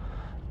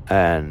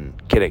and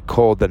get it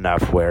cold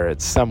enough where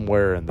it's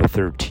somewhere in the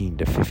 13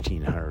 to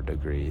 1500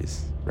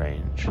 degrees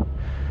range.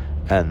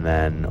 And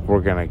then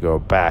we're going to go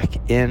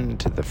back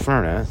into the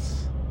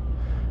furnace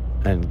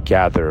and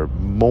gather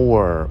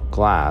more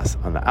glass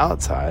on the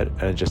outside,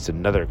 and just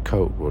another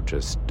coat will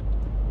just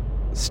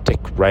stick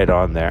right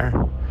on there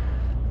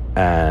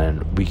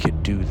And we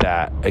could do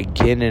that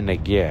again and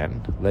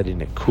again,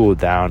 letting it cool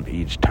down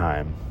each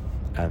time,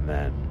 and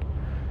then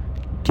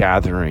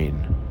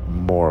gathering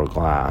more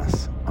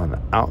glass on the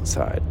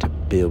outside to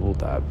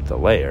build up the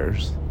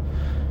layers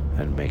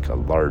and make a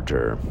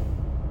larger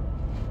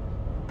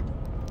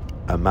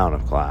amount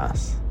of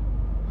glass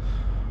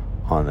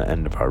on the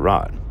end of our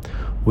rod.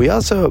 We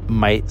also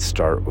might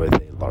start with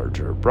a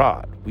larger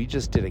rod. We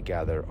just did a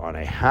gather on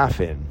a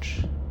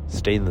 1/2-inch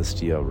stainless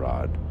steel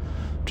rod,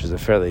 which is a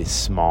fairly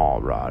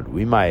small rod.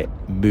 We might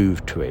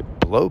move to a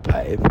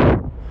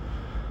blowpipe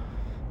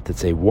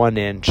that's a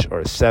 1-inch or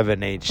a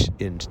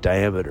 7/8-inch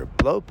diameter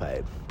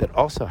blowpipe that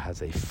also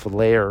has a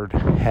flared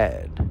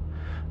head.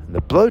 And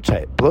the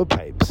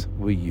blowpipes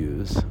we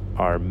use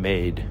are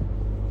made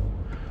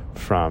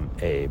from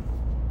a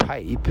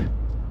pipe,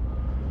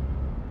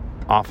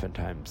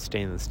 oftentimes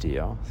stainless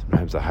steel,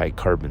 sometimes a high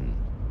carbon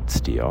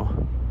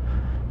steel,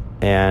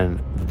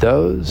 and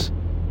those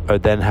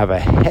then have a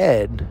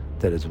head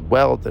that is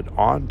welded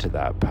onto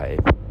that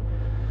pipe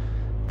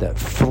that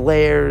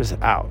flares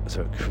out,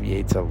 so it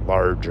creates a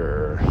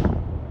larger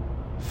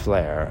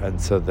flare, and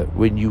so that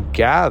when you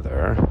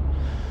gather,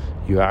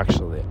 you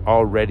actually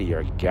already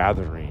are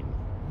gathering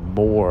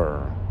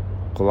more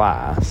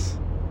glass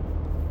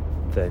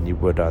than you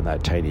would on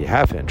that tiny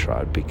 1/2-inch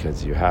rod,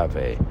 because you have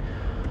a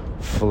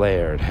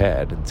flared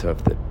head. And so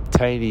if the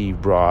tiny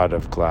rod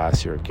of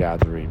glass you're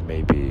gathering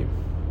maybe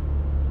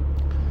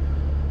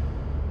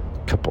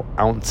a couple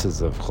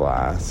ounces of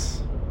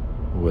glass,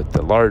 with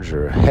the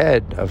larger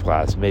head of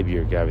glass, maybe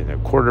you're gathering a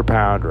 1/4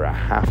 pound or a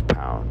 1/2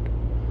 pound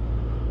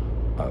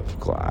of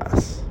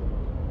glass.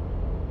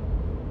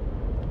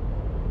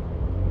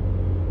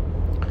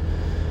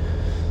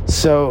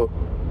 So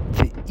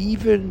the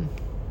even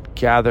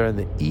gather and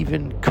the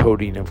even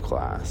coating of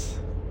glass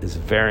is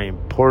very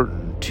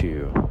important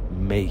to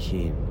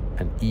making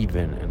an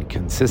even and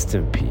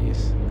consistent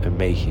piece, and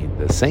making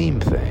the same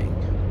thing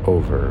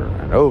over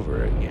and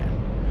over again,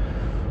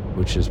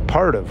 which is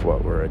part of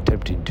what we're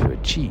attempting to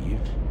achieve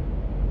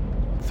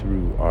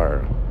through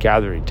our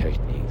gathering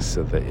techniques,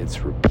 so that it's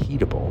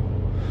repeatable,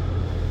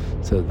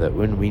 so that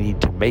when we need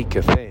to make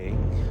a thing,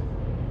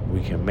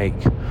 we can make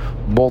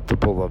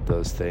multiple of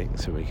those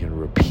things, so we can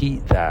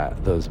repeat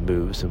those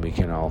moves, and we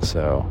can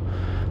also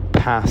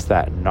pass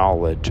that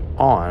knowledge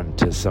on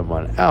to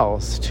someone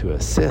else to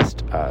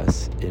assist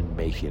us in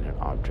making an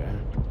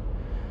object.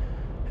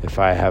 If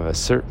I have a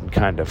certain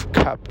kind of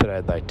cup that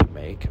I'd like to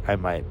make, I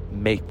might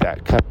make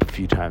that cup a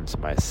few times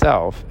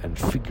myself and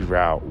figure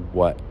out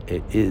what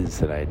it is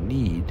that I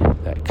need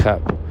that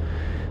cup,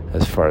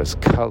 as far as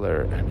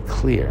color and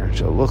clear,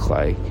 to look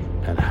like,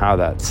 and how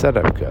that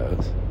setup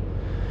goes.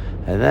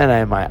 And then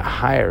I might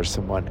hire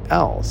someone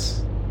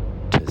else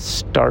to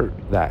start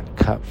that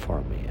cup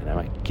for me. And I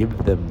might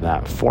give them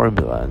that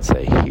formula and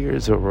say,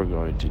 here's what we're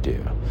going to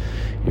do.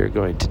 You're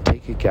going to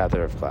take a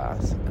gather of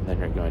glass, and then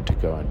you're going to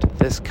go into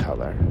this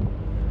color,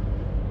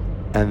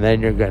 and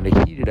then you're going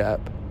to heat it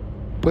up,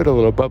 put a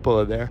little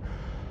bubble in there,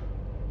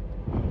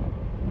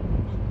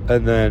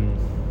 and then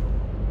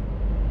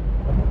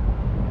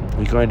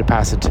you're going to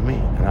pass it to me,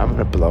 and I'm going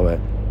to blow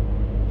it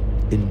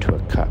into a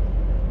cup,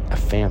 a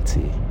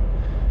fancy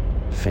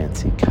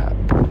cup.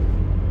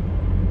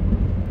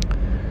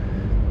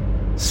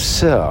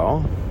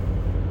 So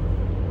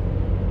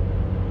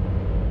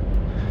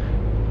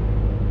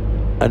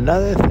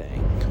another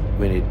thing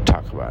we need to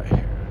talk about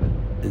here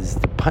is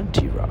the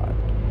punty rod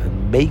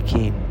and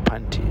making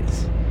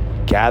punties,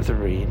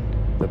 gathering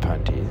the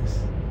punties.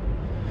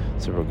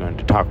 So we're going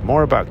to talk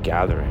more about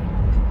gathering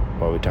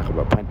while we talk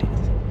about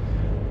punties,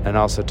 and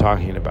also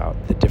talking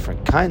about the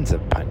different kinds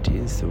of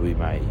punties that we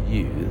might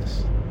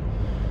use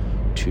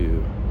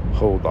to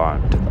hold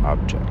on to the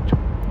object.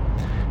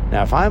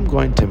 Now, if I'm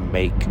going to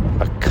make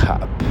a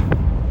cup,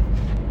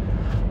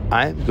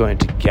 I'm going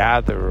to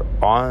gather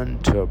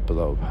onto a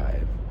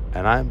blowpipe,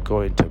 and I'm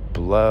going to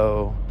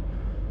blow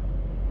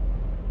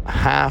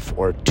 1/2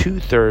 or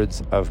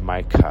 2/3 of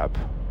my cup,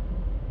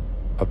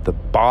 of the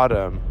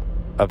bottom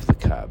of the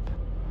cup,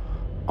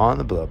 on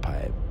the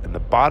blowpipe. And the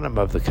bottom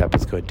of the cup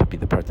is going to be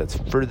the part that's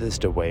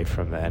furthest away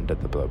from the end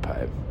of the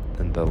blowpipe.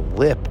 And the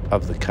lip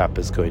of the cup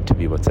is going to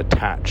be what's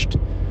attached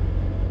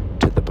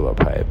to the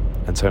blowpipe.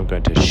 And so I'm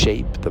going to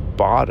shape the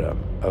bottom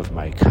of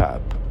my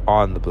cup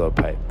on the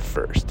blowpipe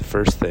first. The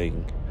first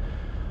thing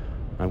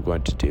I'm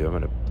going to do, I'm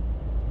going to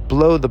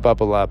blow the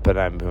bubble up, and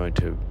I'm going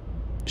to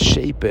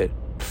shape it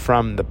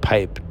from the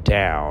pipe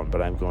down,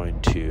 but I'm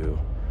going to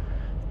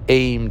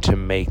aim to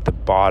make the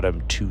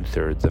bottom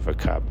 2/3 of a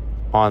cup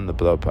on the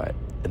blowpipe.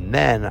 And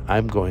then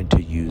I'm going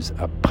to use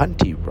a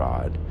punty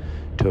rod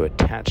to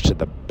attach to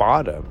the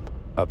bottom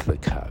of the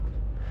cup.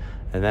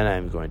 And then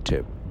I'm going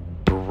to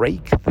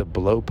break the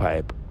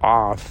blowpipe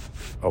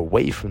off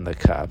away from the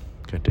cup.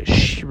 I'm going to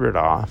shear it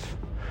off.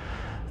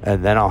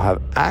 And then I'll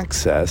have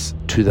access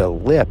to the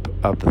lip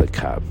of the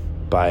cup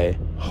by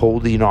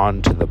holding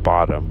on to the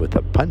bottom with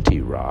a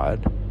punty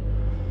rod.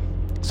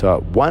 So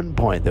at one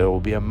point, there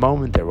will be a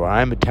moment there where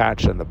I'm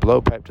attached on the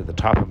blowpipe to the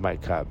top of my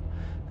cup,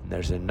 and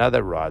there's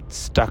another rod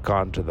stuck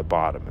onto the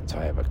bottom. And so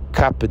I have a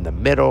cup in the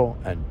middle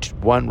and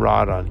one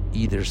rod on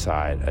either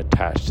side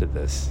attached to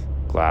this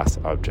glass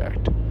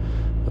object.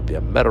 There'll be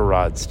a metal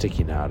rod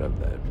sticking out of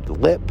the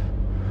lip,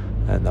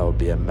 and there'll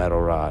be a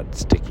metal rod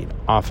sticking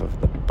off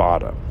of the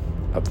bottom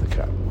of the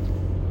cup.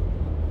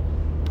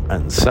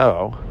 And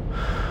so,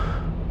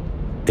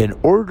 in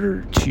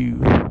order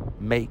to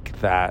make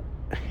that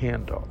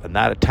handle and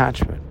that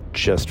attachment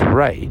just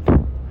right,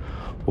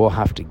 we'll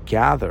have to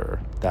gather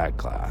that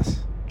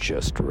glass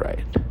just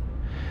right.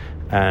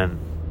 And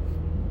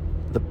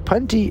the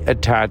puntee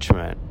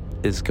attachment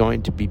is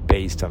going to be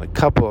based on a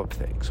couple of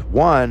things.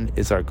 One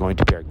is going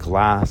to be our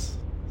glass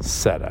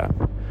setup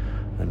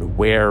and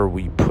where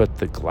we put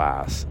the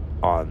glass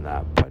on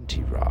that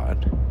puntee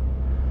rod.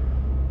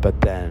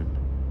 But then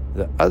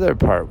the other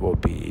part will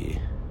be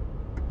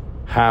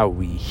how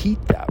we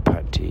heat that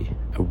puntee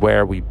and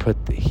where we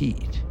put the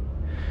heat,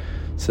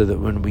 so that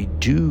when we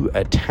do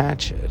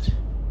attach it,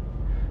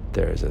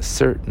 there's a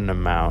certain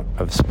amount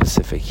of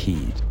specific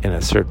heat in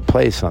a certain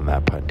place on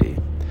that puntee.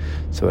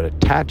 So it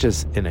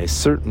attaches in a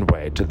certain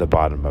way to the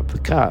bottom of the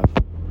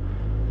cup,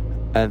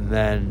 and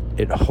then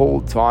it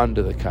holds on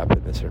to the cup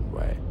in a certain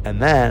way.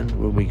 And then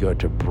when we go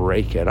to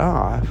break it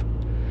off,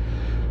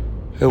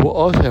 it will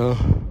also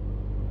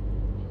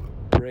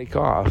break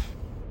off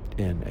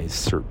in a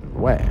certain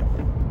way.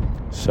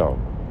 So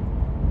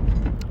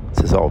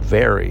this is all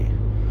very,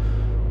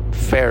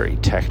 very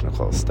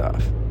technical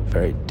stuff,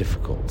 very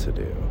difficult to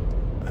do,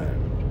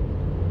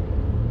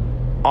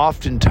 and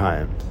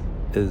oftentimes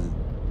is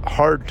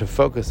hard to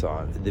focus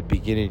on in the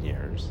beginning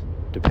years,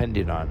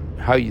 depending on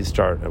how you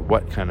start and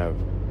what kind of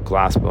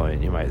glass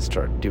blowing you might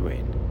start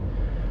doing.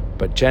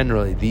 But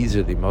generally, these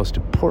are the most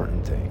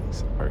important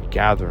things, are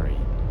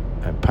gathering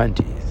and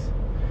puntees.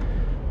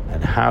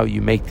 And how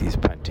you make these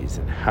puntees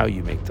and how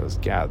you make those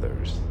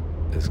gathers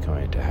is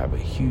going to have a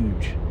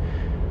huge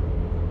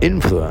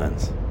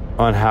influence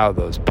on how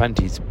those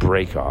puntees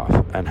break off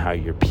and how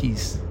your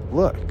piece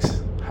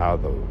looks, how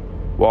the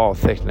wall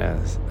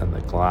thickness and the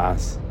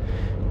glass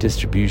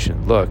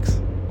distribution looks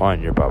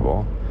on your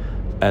bubble,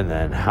 and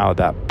then how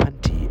that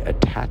puntee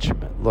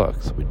attachment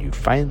looks when you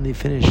finally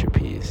finish your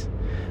piece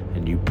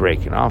and you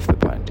break it off the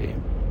puntee.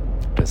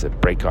 Does it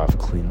break off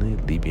cleanly,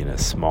 leaving a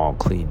small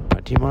clean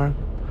puntee mark?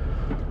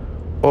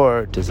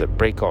 Or does it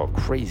break all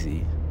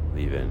crazy,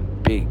 leaving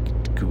big,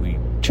 gooey,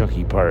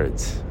 chunky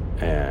parts,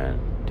 and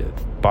the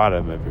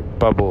bottom of your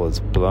bubble is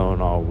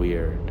blown all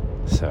weird?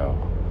 So,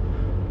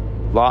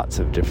 lots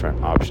of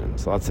different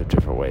options, lots of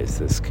different ways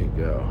this can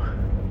go.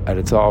 And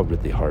it's all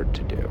really hard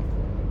to do.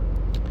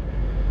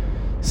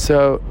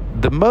 So,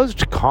 the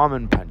most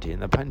common puntee,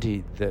 and the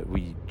puntee that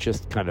we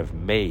just kind of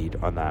made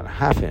on that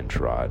 1/2-inch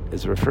rod,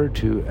 is referred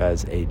to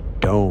as a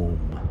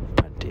dome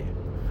puntee.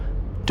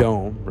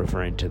 Dome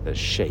referring to the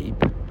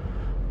shape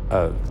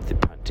of the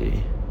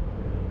puntee,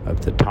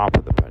 of the top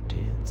of the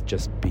puntee. It's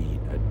just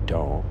being a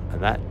dome.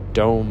 And that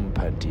dome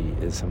puntee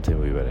is something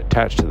we would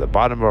attach to the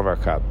bottom of our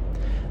cup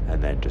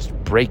and then just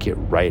break it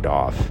right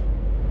off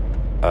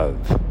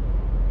of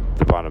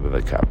the bottom of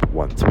the cup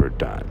once we're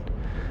done.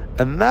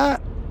 And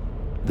that,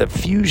 the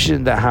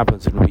fusion that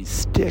happens when we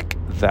stick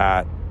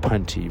that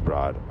puntee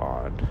rod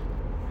on,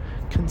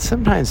 can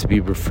sometimes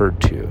be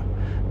referred to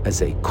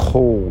as a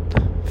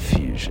cold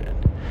fusion.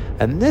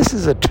 And this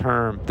is a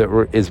term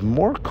that is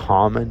more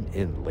common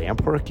in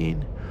lamp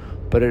working,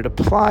 but it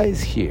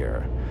applies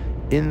here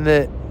in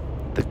that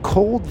the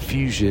cold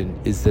fusion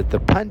is that the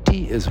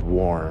puntee is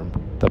warm,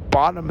 the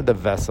bottom of the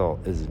vessel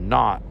is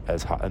not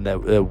as hot, and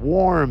the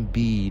warm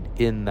bead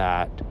in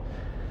that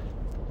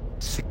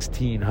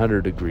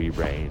 1600 degree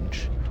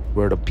range,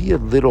 where it'll be a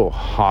little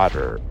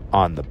hotter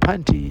on the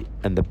puntee,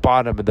 and the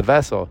bottom of the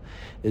vessel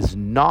is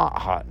not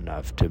hot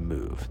enough to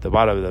move. The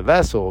bottom of the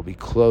vessel will be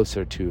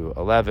closer to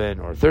 11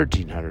 or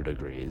 1300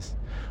 degrees,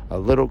 a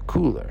little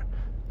cooler,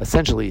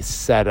 essentially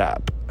set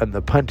up, and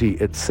the puntee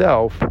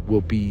itself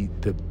will be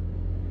the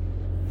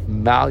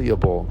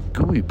malleable,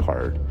 gooey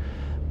part,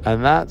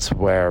 and that's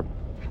where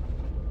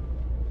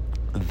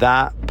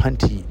that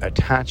puntee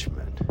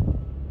attachment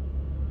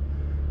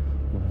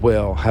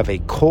will have a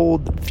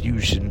cold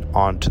fusion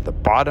onto the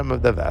bottom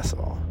of the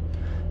vessel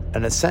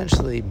and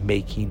essentially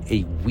making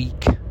a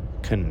weak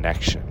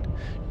connection,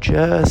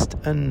 just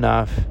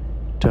enough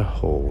to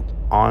hold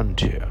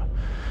onto,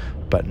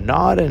 but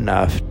not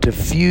enough to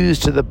fuse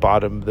to the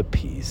bottom of the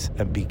piece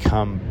and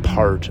become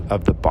part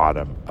of the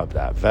bottom of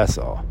that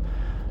vessel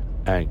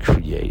and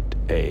create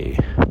a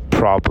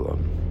problem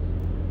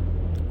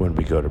when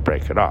we go to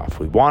break it off.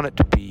 We want it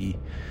to be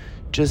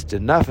just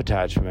enough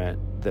attachment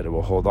that it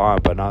will hold on,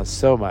 but not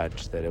so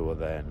much that it will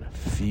then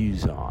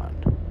fuse on.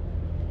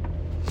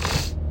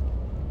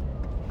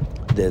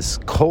 This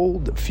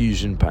cold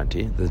fusion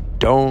puntee, the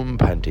dome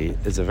puntee,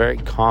 is a very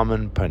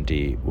common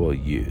puntee we'll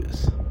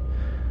use.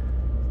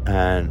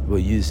 And we'll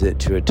use it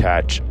to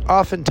attach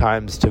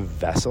oftentimes to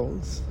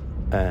vessels,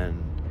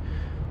 and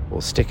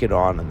we'll stick it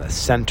on in the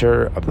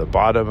center of the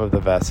bottom of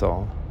the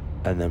vessel,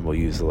 and then we'll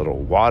use a little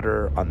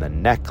water on the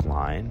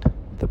neckline,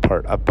 the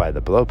part up by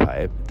the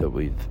blowpipe that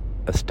we've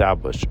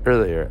established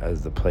earlier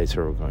as the place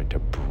where we're going to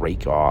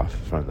break off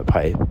from the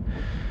pipe,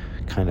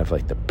 kind of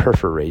like the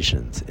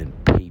perforations in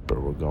paper.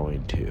 We're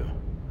going to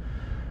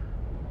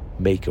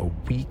make a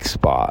weak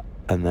spot,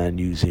 and then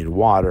using the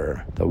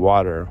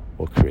water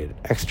will create an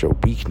extra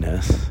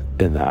weakness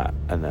in that,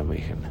 and then we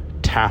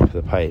can tap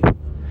the pipe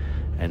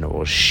and it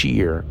will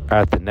shear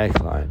at the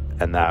neckline.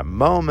 And that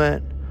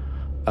moment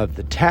of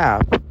the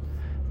tap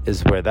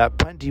is where that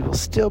punty will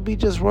still be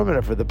just warm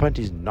enough for the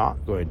punty's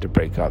not going to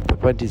break up. The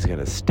punty's going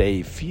to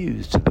stay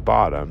fused to the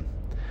bottom,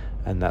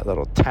 and that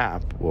little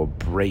tap will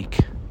break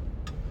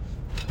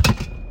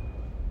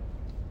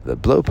the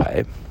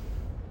blowpipe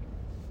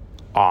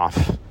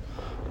off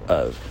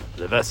of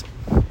the vessel.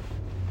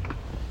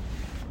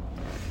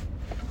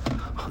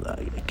 Hold on,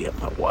 I gotta get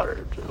my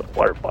water. The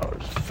water bottle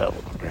just fell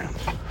on the ground.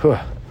 Whew.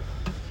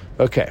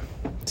 Okay,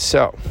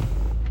 so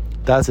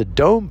that's a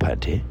dome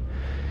punty.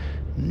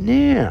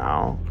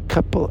 Now, a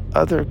couple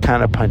other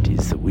kind of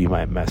punties that we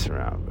might mess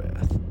around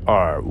with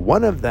are,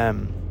 one of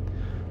them,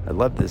 I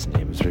love this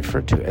name, is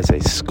referred to as a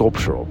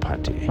sculptural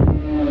punty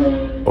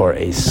or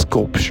a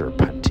sculpture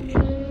punty.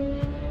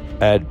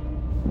 And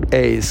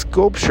a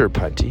sculpture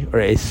punty or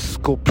a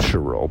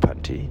sculptural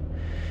punty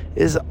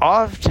is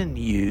often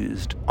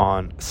used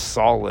on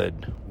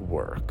solid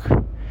work.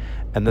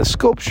 And the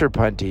sculpture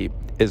punty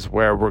is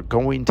where we're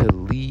going to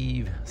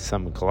leave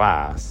some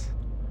glass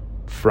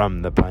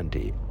from the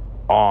punty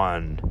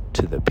on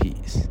to the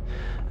piece.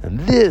 And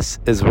this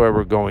is where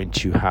we're going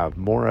to have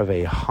more of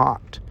a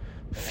hot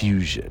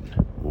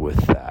fusion with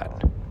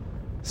that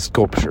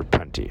sculpture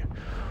punty,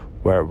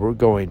 where we're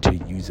going to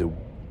use a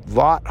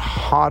lot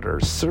hotter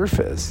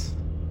surface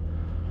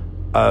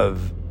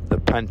of the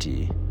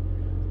punty,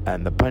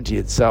 and the punty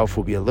itself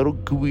will be a little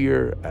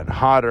gooier and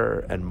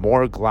hotter and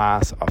more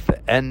glass off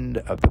the end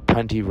of the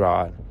punty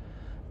rod,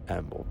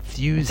 and we'll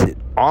fuse it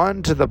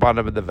onto the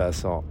bottom of the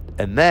vessel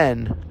and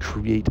then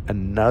create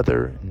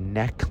another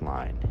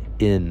neckline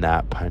in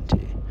that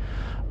punty,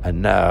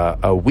 and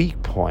a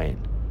weak point,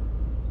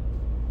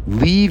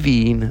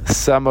 leaving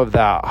some of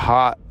that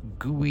hot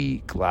gooey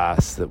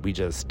glass that we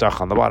just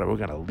stuck on the bottom. We're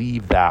going to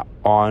leave that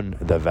on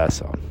the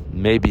vessel.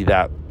 Maybe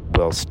that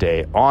will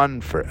stay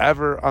on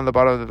forever on the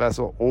bottom of the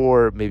vessel,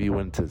 or maybe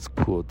once it's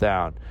cooled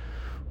down,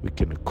 we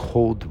can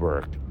cold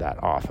work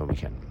that off, and we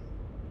can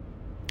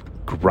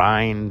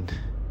grind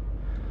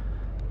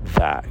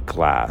that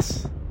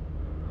glass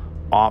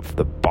off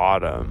the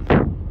bottom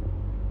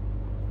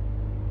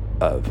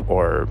of,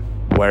 or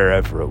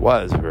wherever it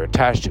was we were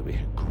attached to. We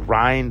can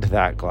grind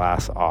that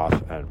glass off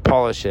and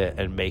polish it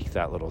and make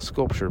that little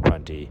sculpture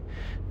punty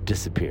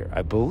disappear.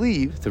 I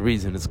believe the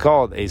reason it's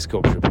called a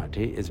sculpture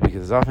punty is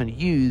because it's often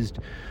used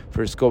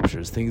for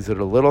sculptures, things that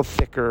are a little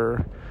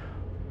thicker,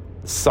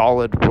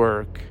 solid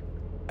work,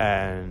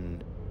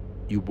 and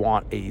you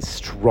want a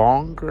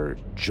stronger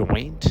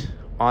joint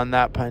on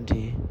that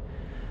punty,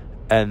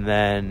 and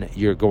then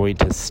you're going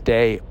to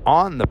stay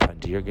on the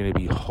punty. You're going to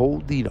be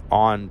holding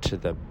on to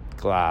the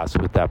glass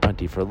with that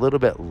punty for a little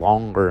bit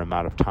longer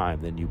amount of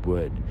time than you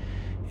would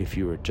if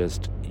you were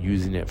just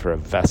using it for a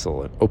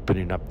vessel and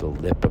opening up the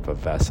lip of a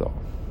vessel.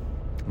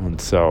 And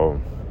so,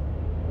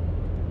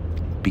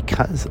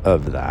 because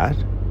of that,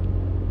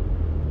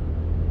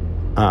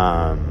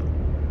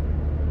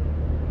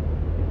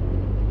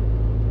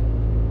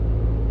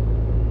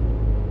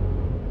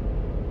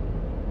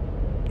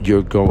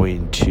 you're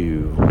going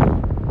to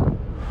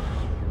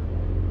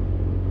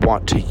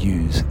want to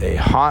use a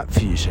hot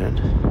fusion,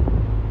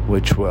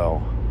 which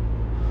will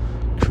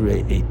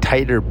create a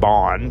tighter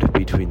bond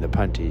between the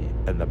punty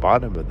and the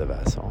bottom of the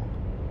vessel.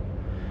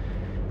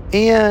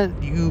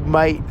 And you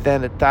might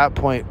then at that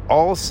point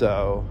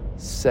also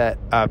set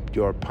up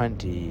your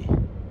punty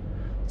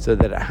so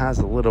that it has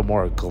a little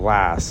more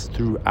glass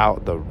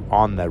throughout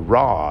on the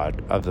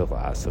rod of the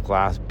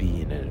glass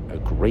being a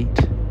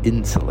great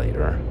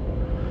insulator,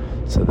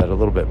 so that a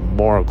little bit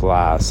more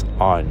glass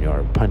on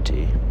your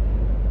punty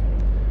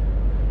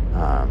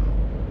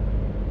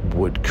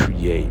would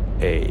create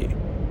a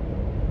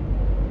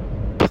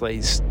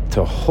place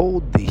to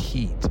hold the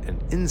heat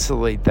and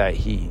insulate that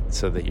heat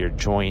so that your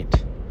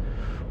joint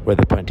where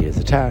the punty is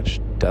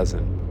attached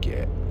doesn't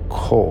get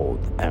cold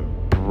and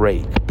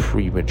break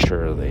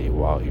prematurely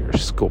while you're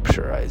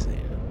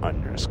sculpturizing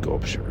on your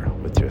sculpture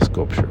with your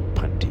sculpture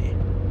punty.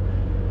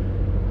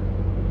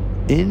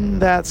 In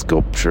that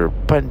sculpture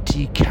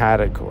punty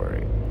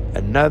category,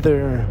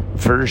 another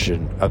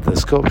version of the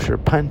sculpture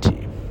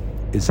punty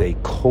is a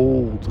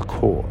cold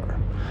core.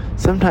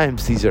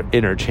 Sometimes these are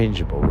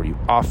interchangeable, where you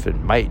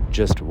often might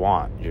just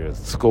want your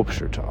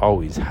sculpture to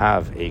always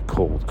have a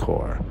cold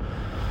core.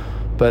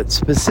 But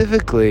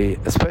specifically,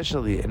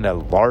 especially in a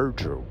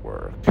larger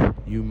work,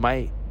 you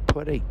might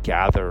put a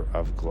gather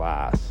of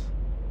glass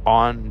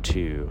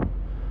onto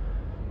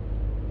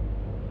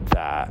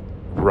that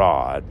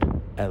rod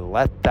and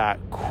let that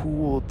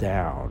cool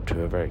down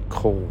to a very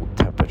cold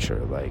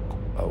temperature, like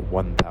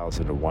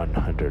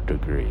 1,100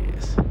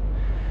 degrees.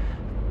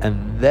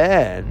 And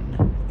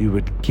then you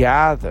would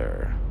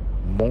gather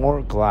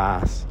more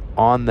glass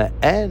on the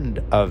end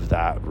of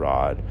that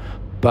rod,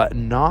 but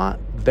not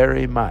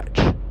very much.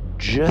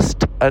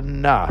 Just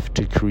enough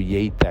to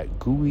create that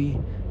gooey,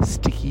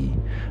 sticky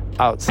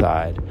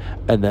outside,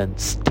 and then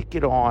stick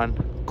it on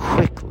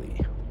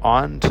quickly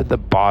onto the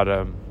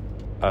bottom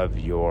of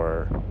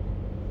your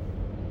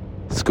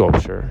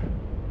sculpture,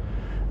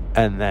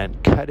 and then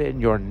cut in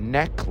your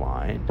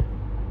neckline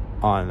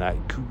on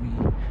that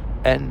gooey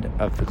end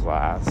of the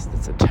glass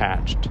that's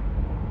attached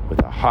with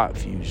a hot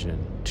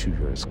fusion to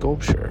your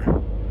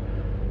sculpture.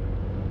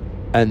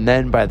 And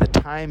then by the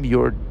time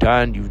you're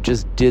done, you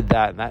just did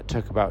that, and that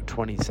took about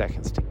 20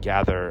 seconds to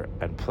gather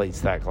and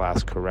place that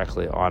glass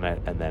correctly on it,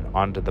 and then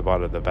onto the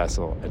bottom of the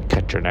vessel, and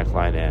cut your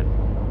neckline in.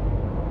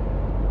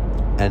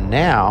 And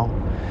now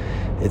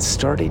it's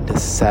starting to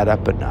set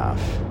up enough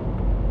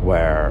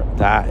where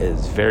that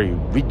is very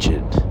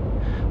rigid,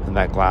 and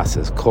that glass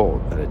is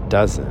cold, and it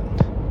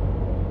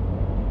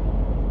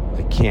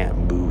can't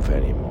move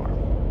anymore.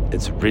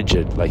 It's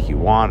rigid like you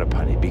want a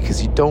punty,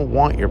 because you don't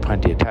want your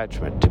punty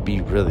attachment to be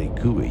really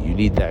gooey. You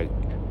need that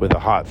with a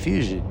hot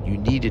fusion. You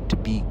need it to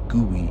be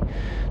gooey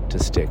to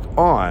stick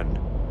on,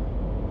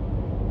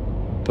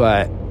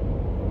 but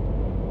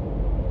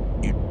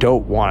you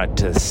don't want it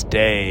to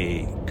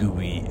stay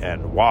gooey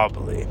and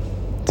wobbly.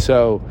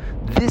 So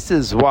this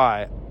is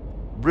why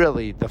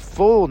really the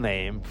full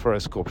name for a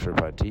sculpture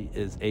punty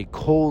is a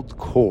cold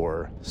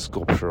core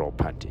sculptural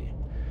punty.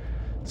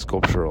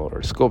 Sculptural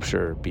or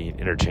sculpture being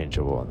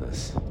interchangeable in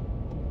this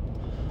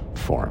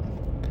form.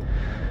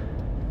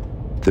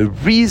 The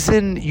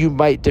reason you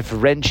might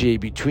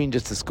differentiate between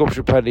just a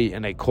sculpture punty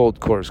and a cold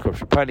core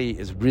sculpture punty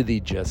is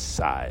really just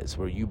size,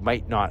 where you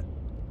might not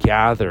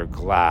gather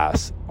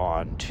glass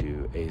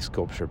onto a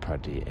sculpture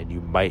punty, and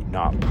you might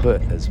not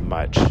put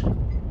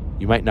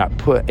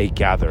a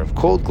gather of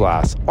cold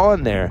glass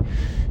on there.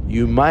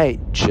 You might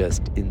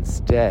just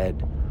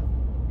instead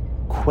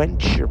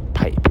quench your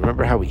pipe.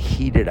 Remember how we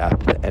heated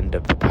up the end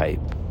of the pipe?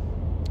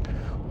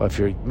 Well, if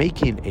you're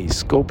making a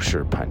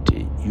sculpture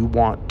punty, you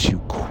want to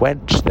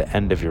quench the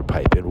end of your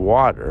pipe in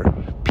water,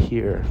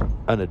 pure,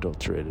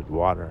 unadulterated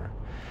water,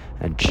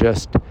 and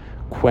just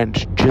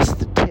quench just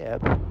the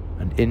tip,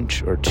 an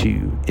inch or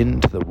two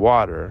into the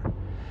water,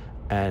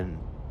 and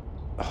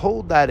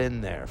hold that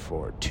in there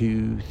for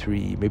 2,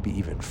 3, maybe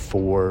even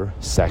 4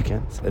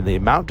 seconds. And the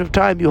amount of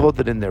time you hold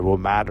it in there will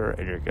matter,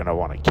 and you're going to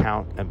want to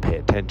count and pay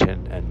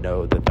attention and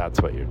know that that's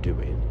what you're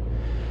doing.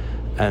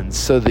 And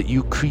so that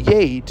you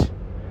create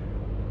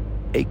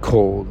a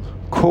cold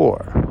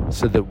core,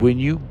 so that when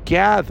you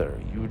gather,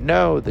 you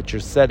know that you're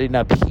setting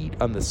up heat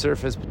on the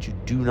surface, but you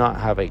do not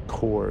have a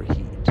core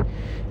heat.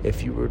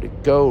 If you were to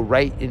go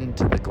right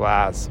into the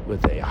glass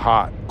with a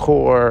hot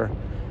core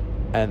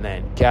and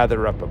then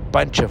gather up a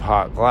bunch of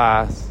hot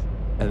glass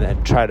and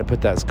then try to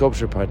put that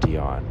sculpture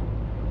punty on,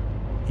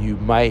 you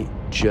might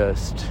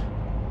just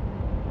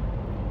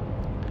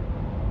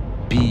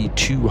be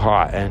too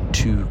hot and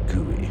too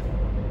gooey.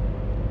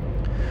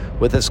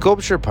 With a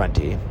sculpture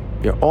punty,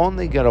 you're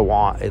only going to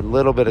want a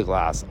little bit of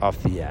glass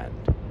off the end.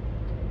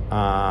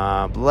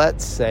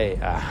 Let's say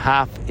a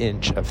 1/2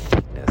 inch of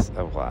thickness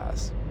of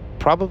glass.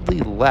 Probably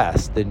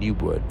less than you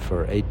would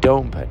for a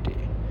dome punty.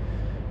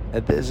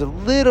 And there's a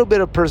little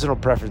bit of personal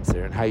preference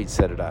there in how you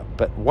set it up.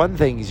 But one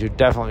thing is you're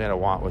definitely going to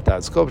want with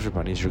that sculpture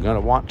punty is you're going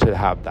to want to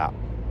have that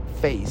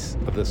face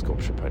of the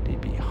sculpture punty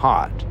be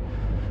hot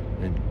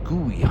and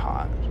gooey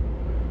hot.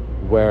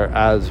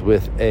 Whereas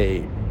with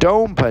a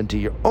dome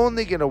punty, you're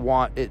only going to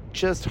want it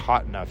just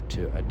hot enough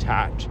to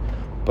attach,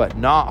 but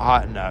not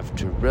hot enough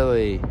to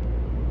really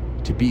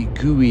to be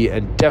gooey,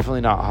 and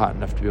definitely not hot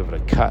enough to be able to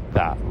cut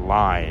that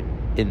line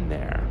in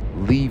there,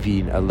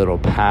 leaving a little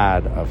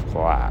pad of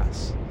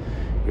glass.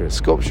 Your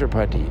sculpture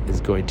punty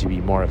is going to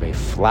be more of a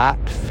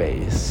flat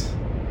face,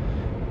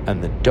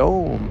 and the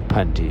dome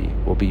punty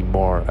will be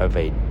more of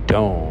a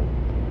dome,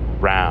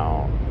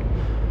 round,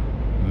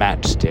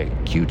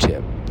 matchstick,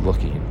 Q-tip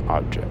looking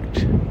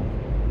object.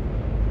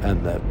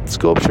 And the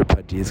sculpture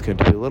punty is going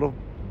to be a little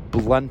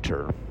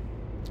blunter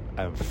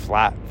and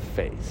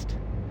flat-faced.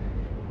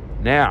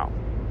 Now,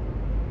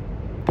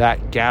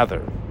 that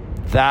gather,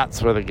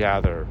 that's where the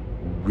gather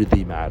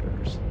really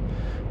matters.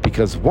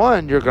 Because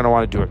one, you're going to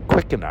want to do it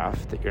quick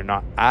enough that you're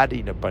not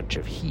adding a bunch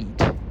of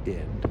heat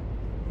in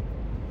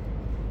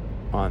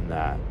on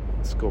that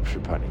sculpture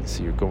punty.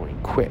 So you're going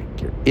quick.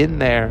 You're in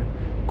there,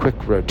 quick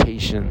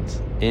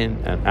rotations, in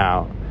and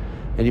out.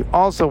 And you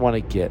also want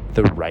to get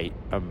the right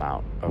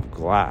amount of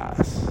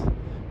glass.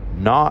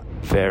 Not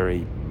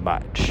very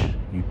much.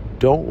 You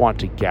don't want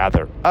to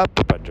gather up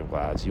a bunch of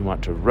glass. You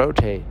want to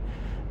rotate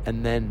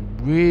and then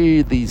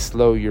really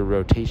slow your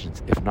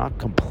rotations, if not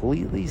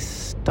completely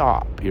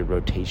stop your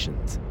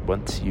rotations.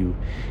 Once you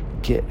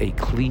get a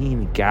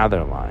clean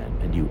gather line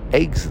and you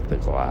exit the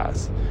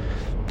glass,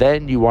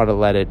 then you want to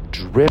let it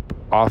drip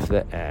off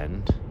the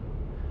end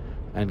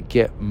and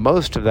get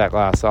most of that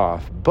glass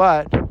off,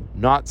 but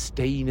not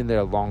staying in there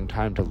a long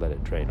time to let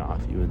it drain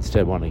off. You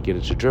instead want to get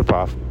it to drip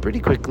off pretty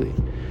quickly,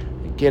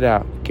 and get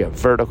out, get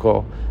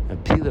vertical,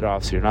 and peel it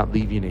off so you're not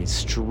leaving a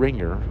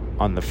stringer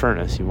on the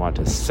furnace. You want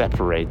to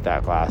separate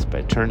that glass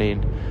by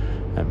turning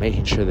and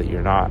making sure that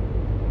you're not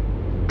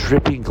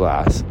dripping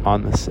glass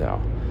on the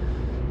sill.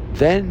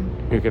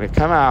 Then you're going to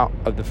come out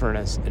of the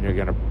furnace and you're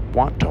going to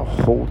want to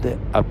hold it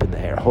up in the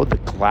air. Hold the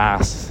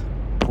glass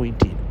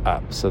pointing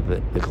up so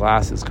that the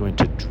glass is going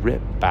to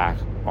drip back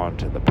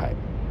onto the pipe.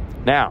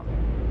 Now,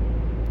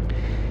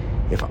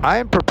 if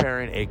I'm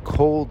preparing a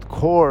cold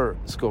core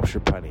sculpture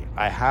punty,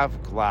 I have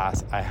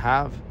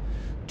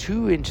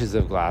 2 inches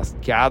of glass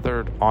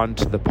gathered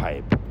onto the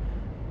pipe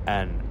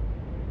and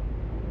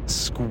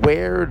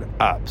squared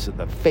up so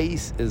the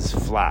face is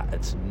flat.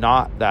 It's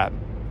not that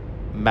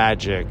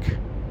magic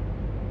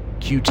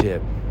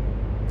Q-tip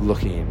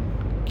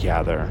looking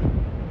gather.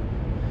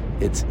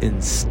 It's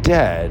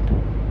instead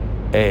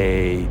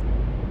a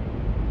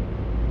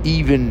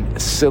even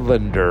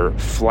cylinder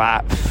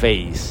flat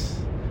face,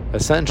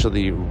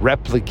 essentially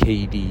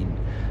replicating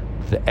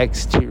the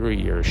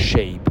exterior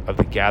shape of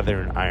the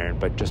gathering iron,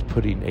 but just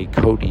putting a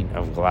coating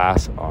of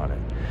glass on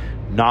it.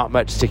 Not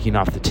much sticking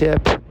off the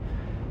tip,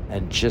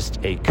 and just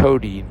a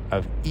coating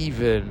of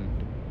even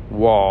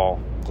wall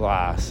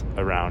glass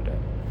around it.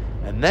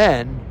 And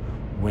then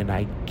when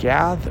I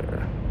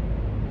gather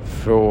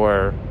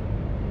for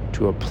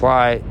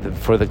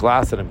the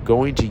glass that I'm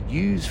going to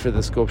use for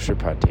the sculpture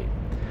punting,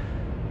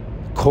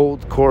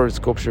 cold core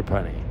sculpture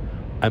punting,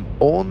 I'm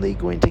only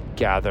going to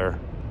gather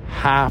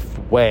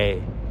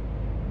halfway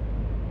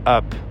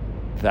up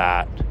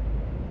that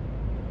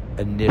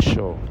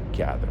initial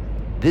gather.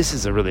 This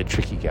is a really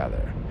tricky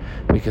gather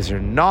because you're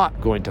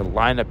not going to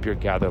line up your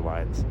gather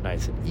lines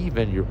nice and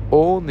even. You're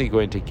only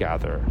going to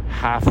gather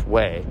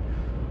halfway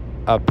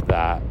up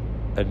that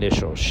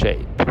initial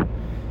shape,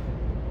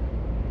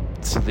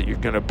 so that you're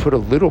going to put a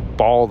little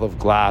ball of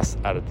glass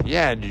out at the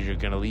end, and you're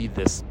going to leave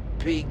this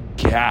big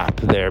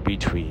gap there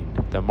between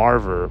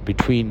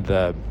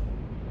the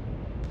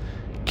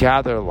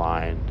gather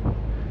line,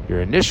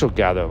 your initial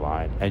gather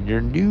line, and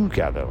your new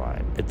gather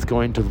line. It's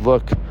going to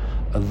look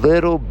a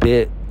little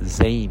bit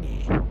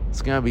zany.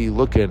 It's going to be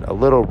looking a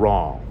little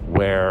wrong,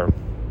 where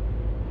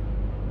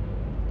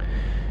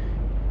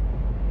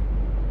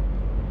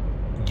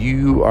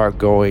you are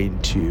going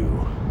to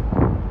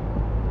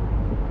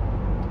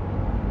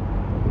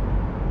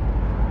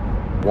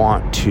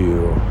want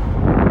to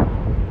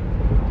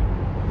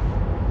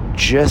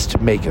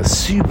just make a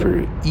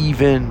super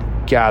even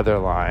gather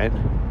line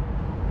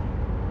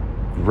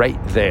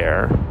right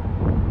there.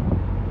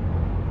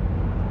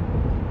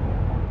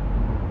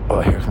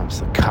 Oh, here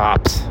comes the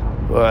cops.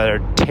 Oh, they're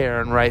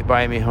tearing right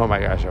by me. Oh my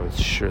gosh, I was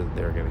sure that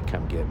they were going to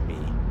come get me.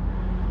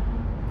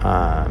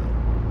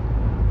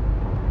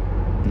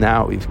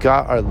 Now we've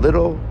got our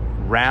little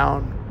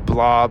round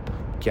blob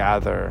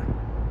gather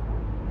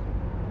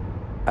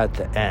at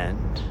the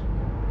end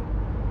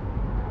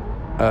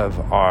of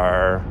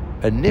our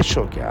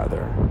initial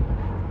gather.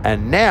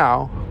 And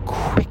now,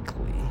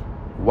 quickly,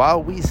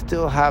 while we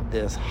still have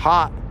this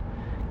hot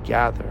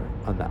gather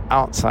on the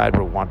outside,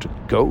 we want to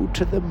go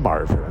to the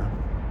marver.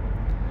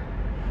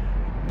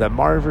 The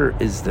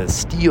marver is the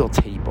steel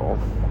table,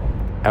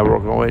 and we're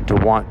going to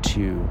want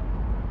to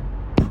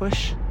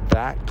push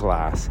that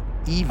glass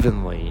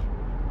evenly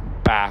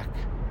back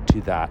to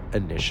that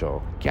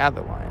initial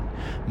gather line,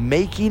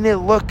 making it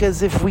look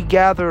as if we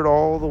gathered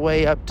all the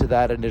way up to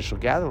that initial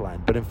gather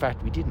line. But in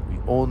fact, we didn't. We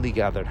only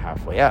gathered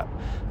halfway up.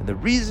 And the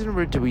reason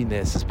we're doing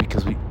this is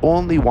because we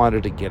only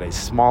wanted to get a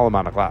small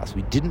amount of glass.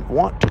 We didn't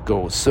want to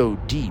go so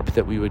deep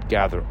that we would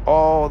gather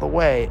all the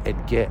way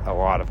and get a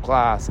lot of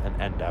glass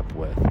and end up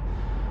with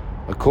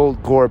a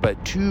cold core,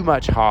 but too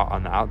much hot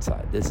on the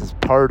outside. This is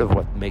part of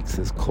what makes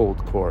this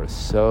cold core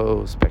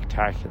so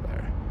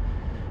spectacular,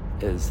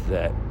 is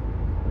that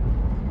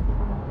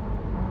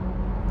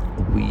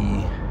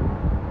we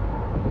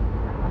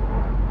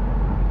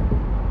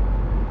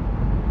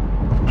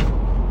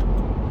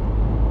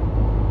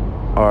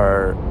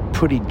are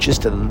putting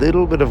just a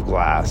little bit of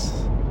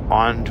glass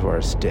onto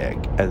our stick,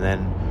 and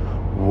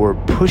then we're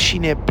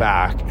pushing it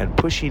back and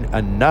pushing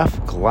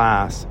enough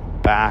glass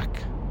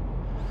back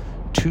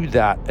to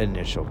that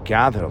initial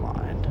gather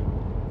line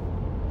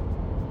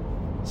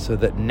so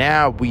that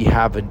now we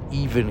have an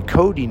even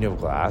coating of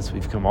glass.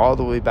 We've come all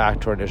the way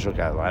back to our initial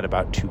gather line,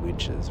 about 2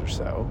 inches or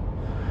so.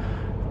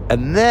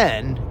 And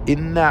then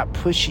in that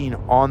pushing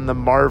on the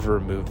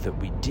marver move that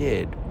we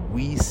did,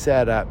 we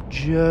set up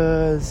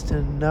just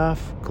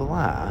enough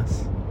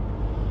glass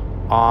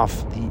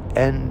off the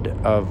end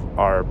of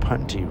our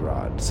punty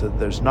rod. So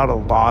there's not a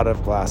lot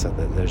of glass out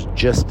there. There's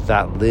just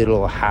that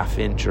little half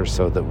inch or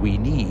so that we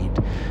need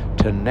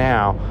to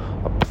now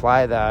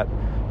apply that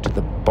to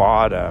the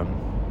bottom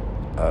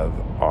of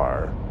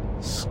our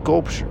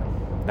sculpture.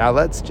 Now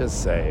let's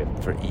just say,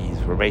 for ease,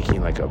 we're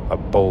making like a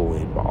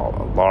bowling ball,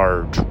 a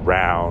large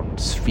round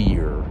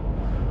sphere,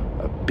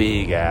 a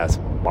big ass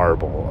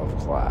marble of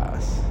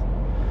glass.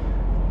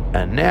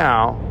 And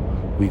now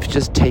we've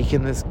just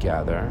taken this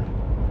gather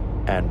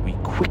and we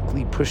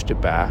quickly pushed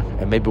it back,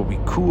 and maybe we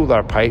cooled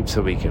our pipe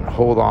so we can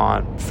hold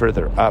on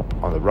further up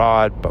on the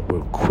rod, but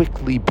we're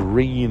quickly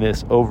bringing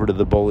this over to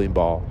the bowling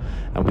ball,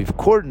 and we've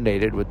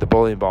coordinated with the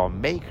bowling ball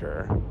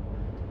maker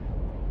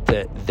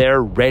that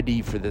they're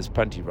ready for this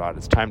punty rod.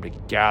 It's time to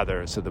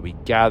gather, so that we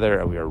gather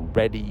and we are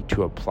ready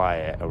to apply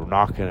it, and we're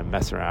not going to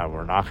mess around,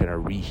 we're not going to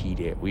reheat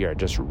it, we are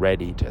just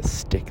ready to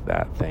stick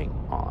that thing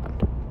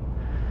on.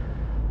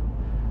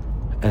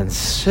 And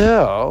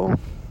so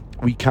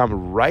we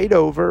come right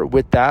over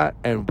with that,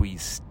 and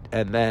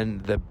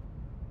then the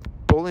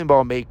bowling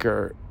ball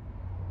maker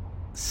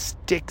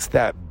sticks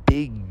that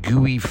big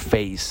gooey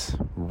face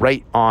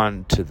right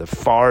onto the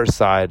far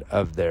side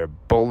of their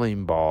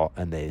bowling ball,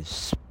 and they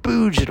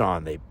spooge it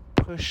on. They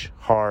push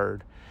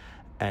hard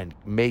and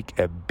make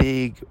a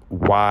big,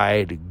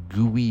 wide,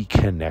 gooey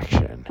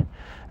connection.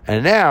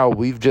 And now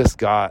we've just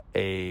got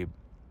a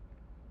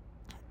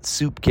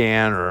soup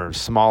can or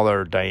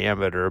smaller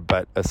diameter,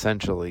 but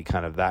essentially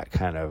kind of that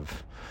kind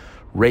of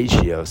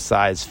ratio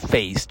size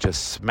face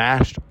just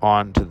smashed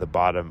onto the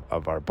bottom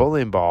of our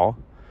bowling ball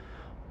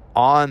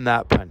on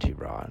that punty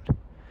rod.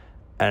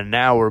 And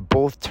now we're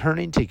both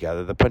turning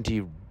together. The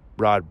punty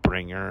rod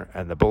bringer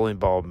and the bowling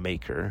ball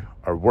maker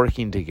are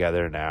working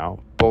together now,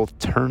 both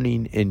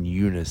turning in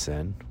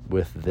unison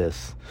with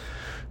this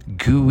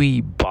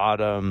gooey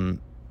bottom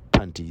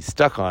punty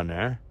stuck on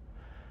there.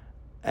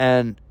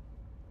 And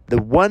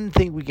the one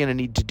thing we're going to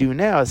need to do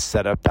now is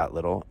set up that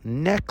little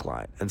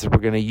neckline. And so we're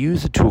going to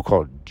use a tool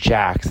called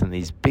jacks and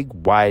these big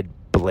wide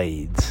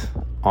blades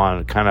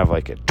on kind of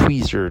like a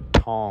tweezer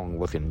tong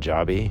looking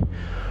jobby.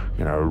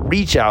 We're going to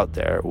reach out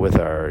there with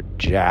our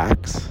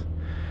jacks,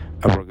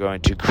 and we're going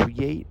to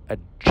create a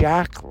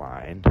jack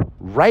line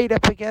right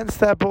up against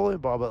that bowling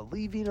ball, but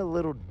leaving a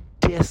little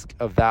disc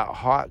of that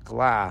hot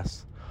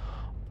glass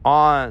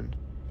on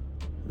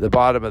the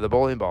bottom of the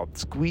bowling ball,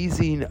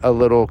 squeezing a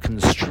little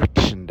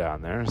constriction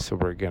down there. So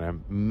we're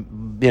going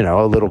to,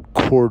 a little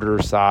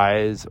quarter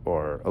size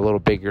or a little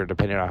bigger,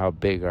 depending on how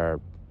big our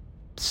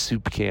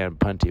soup can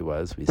punty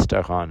was, we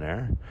stuck on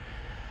there.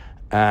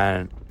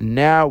 And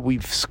now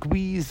we've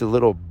squeezed a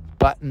little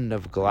button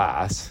of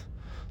glass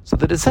so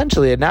that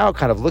essentially it now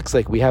kind of looks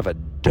like we have a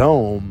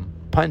dome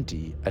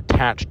punty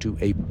attached to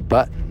a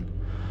button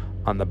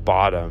on the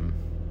bottom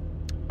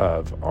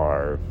of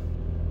our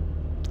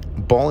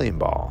bowling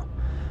ball.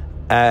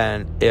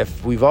 And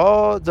if we've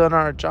all done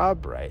our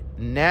job right,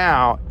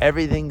 now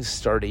everything's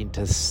starting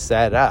to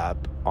set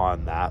up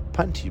on that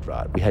punty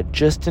rod. We had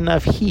just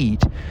enough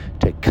heat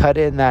to cut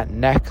in that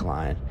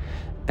neckline,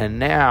 and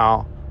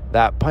now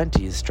that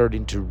punty is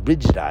starting to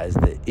rigidize.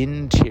 The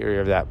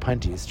interior of that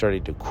punty is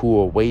starting to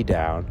cool way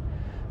down,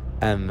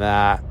 and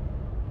that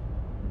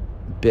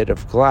bit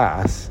of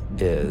glass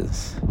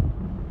is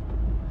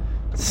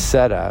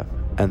set up,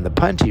 and the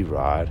punty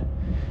rod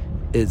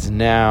is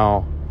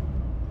now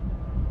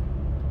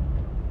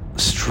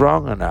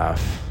strong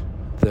enough.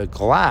 The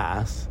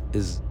glass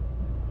is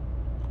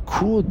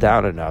cooled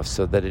down enough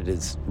so that it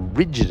is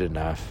rigid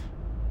enough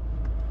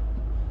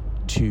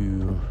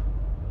to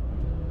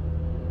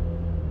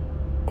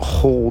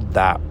hold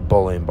that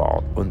bowling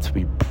ball once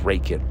we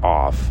break it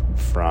off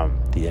from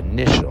the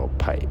initial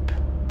pipe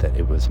that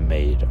it was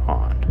made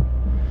on.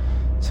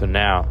 So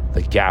now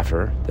the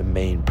gaffer, the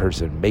main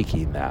person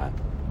making that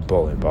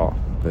bowling ball,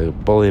 the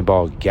bowling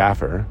ball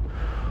gaffer,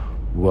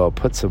 will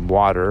put some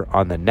water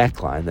on the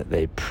neckline that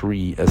they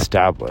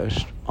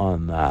pre-established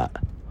on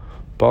that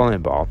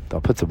bowling ball.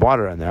 They'll put some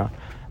water in there,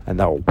 and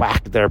they'll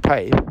whack their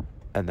pipe,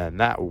 and then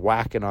that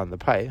whacking on the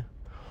pipe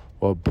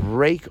will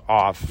break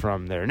off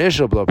from their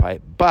initial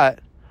blowpipe, but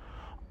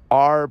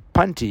our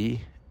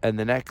punty and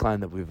the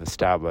neckline that we've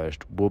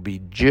established will be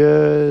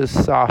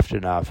just soft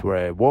enough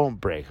where it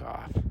won't break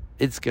off.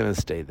 It's going to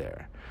stay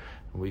there.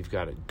 We've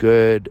got a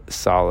good,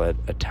 solid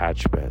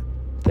attachment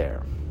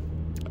there.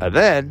 And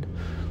then,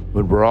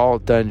 when we're all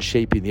done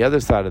shaping the other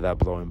side of that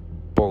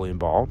bowling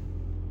ball,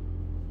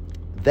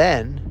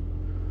 then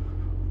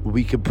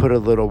we could put a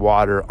little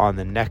water on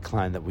the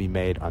neckline that we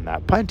made on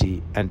that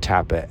punty and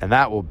tap it, and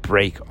that will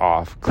break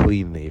off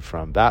cleanly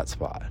from that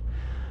spot.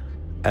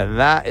 And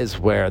that is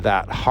where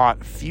that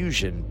hot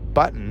fusion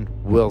button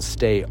will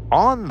stay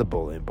on the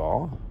bowling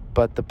ball,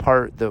 but the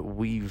part that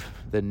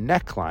the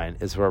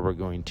neckline is where we're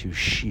going to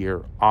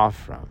shear off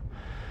from.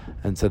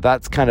 And so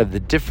that's kind of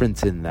the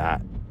difference in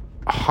that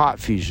hot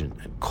fusion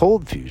and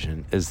cold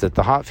fusion, is that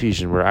the hot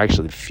fusion, we're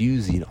actually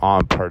fusing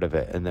on part of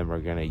it, and then we're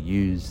going to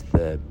use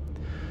the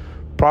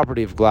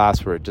property of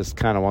glass where it just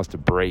kind of wants to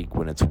break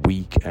when it's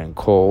weak and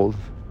cold,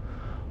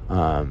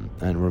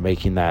 and we're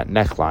making that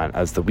neckline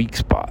as the weak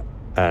spot.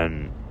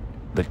 And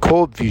the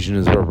cold fusion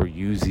is where we're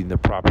using the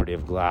property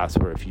of glass,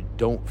 where if you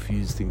don't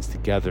fuse things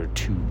together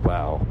too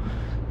well,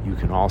 you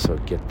can also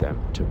get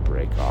them to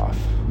break off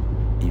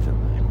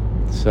evenly.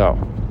 So,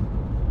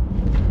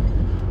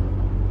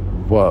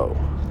 whoa,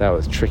 that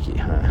was tricky,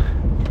 huh?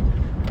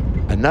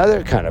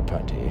 Another kind of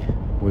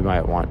punty we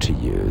might want to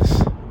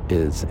use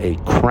is a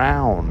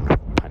crown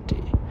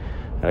punty.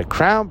 And a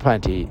crown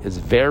punty is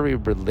very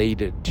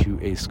related to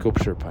a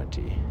sculpture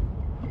punty.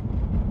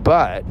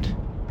 But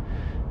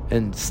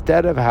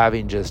instead of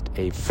having just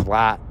a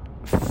flat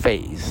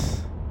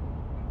face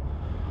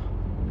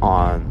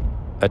on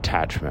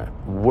attachment,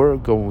 we're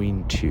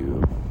going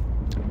to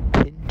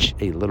pinch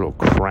a little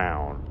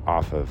crown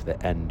off of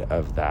the end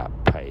of that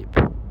pipe.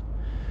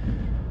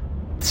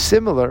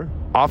 Similar,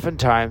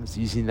 oftentimes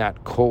using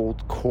that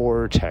cold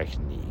core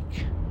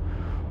technique,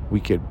 we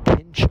could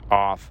pinch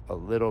off a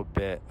little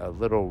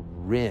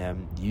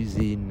rim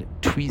using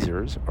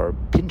tweezers or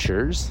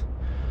pinchers.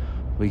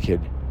 We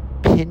could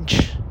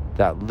pinch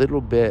that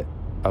little bit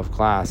of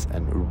glass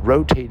and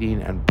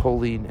rotating and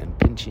pulling and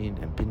pinching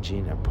and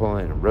pinching and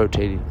pulling and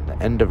rotating on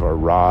the end of our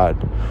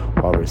rod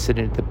while we're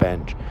sitting at the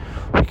bench.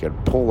 We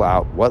could pull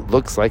out what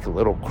looks like a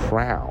little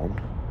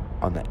crown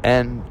on the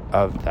end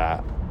of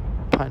that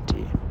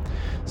punty.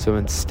 So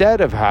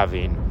instead of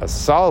having a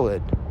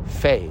solid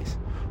face,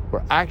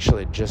 we're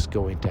actually just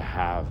going to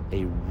have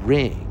a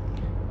ring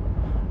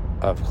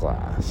of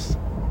glass.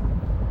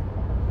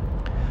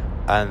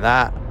 And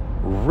that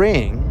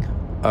ring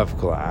of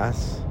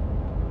glass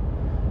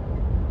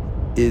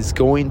is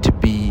going to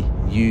be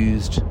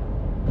used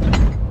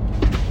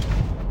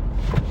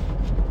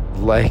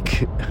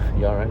like...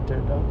 You all right there,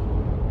 dog?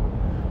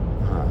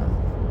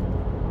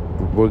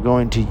 We're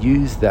going to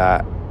use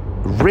that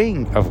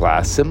ring of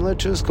glass, similar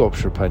to a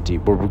sculpture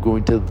punty, where we're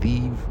going to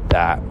leave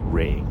that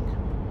ring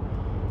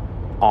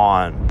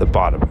on the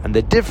bottom. And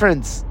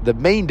the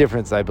main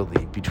difference, I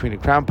believe, between a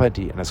crown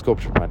punty and a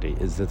sculpture punty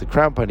is that the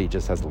crown punty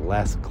just has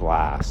less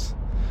glass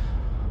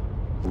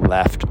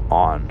left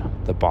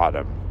on the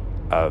bottom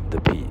of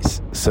the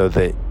piece, so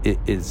that it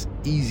is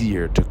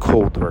easier to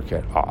cold work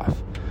it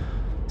off.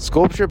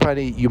 Sculpture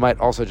punty, you might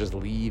also just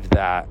leave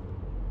that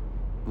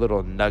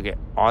little nugget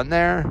on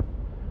there,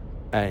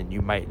 and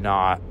you might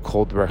not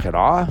cold work it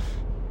off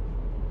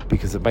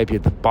because it might be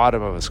at the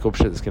bottom of a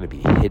sculpture that's going to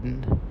be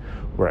hidden,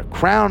 where a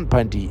crown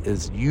punty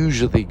is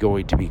usually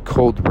going to be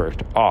cold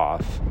worked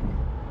off,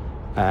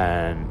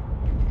 and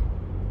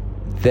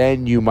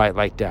then you might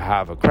like to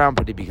have a crown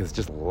punty because it's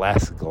just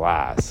less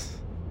glass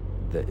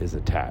that is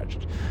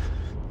attached.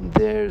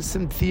 There's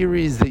some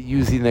theories that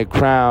using the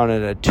crown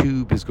and a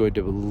tube is going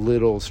to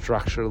be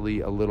structurally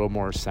a little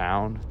more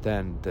sound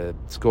than the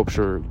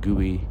sculpture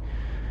GUI.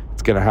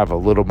 It's going to have a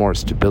little more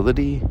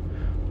stability,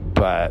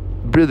 but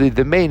really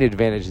the main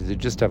advantage is to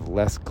just have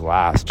less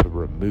glass to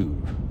remove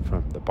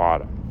from the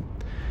bottom.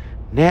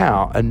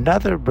 Now,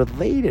 another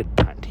related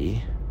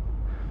punty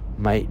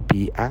might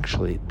be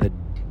actually the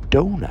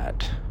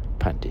donut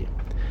punty.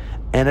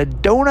 And a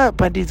donut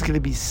punty is going to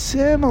be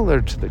similar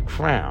to the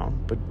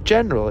crown, but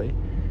generally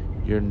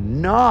you're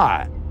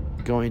not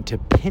going to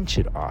pinch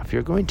it off.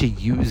 You're going to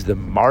use the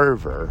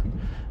marver,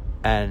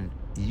 and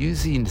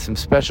using some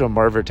special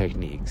marver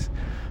techniques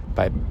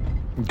by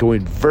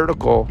going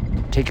vertical,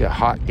 take a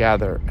hot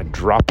gather and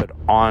drop it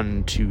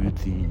onto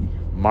the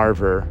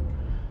marver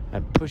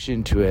and push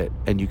into it,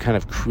 and you kind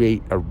of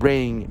create a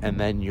ring, and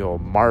then you'll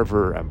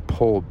marver and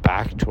pull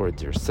back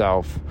towards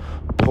yourself,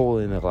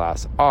 pulling the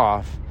glass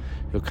off.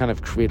 You'll kind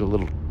of create a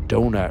little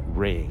donut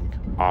ring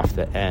off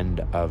the end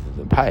of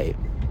the pipe.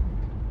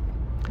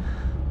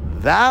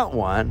 That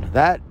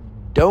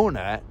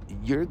donut,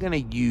 you're going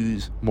to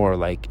use more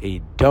like a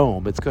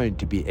dome. It's going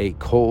to be a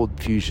cold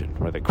fusion,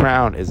 where the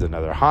crown is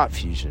another hot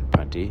fusion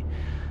punty.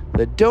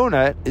 The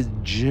donut is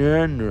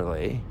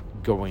generally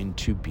going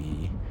to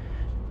be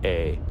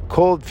a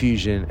cold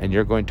fusion, and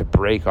you're going to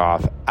break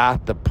off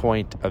at the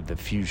point of the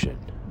fusion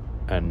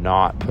and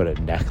not put a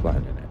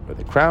neckline in it. With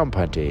a crown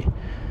punty,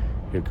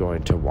 you're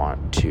going to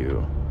want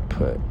to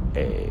put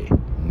a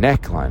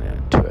neckline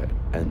into it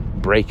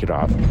and break it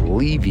off,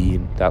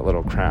 leaving that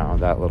little crown,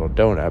 that little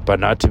donut, but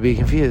not to be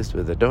confused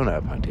with a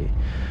donut punty,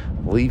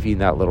 leaving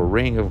that little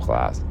ring of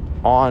glass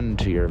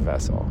onto your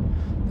vessel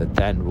that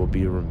then will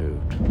be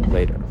removed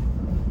later.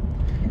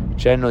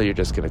 Generally, you're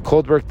just going to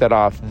cold work that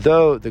off,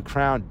 though the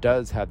crown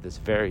does have this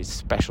very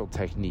special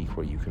technique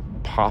where you can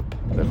pop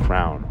the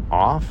crown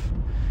off.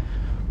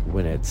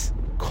 When it's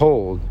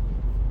cold,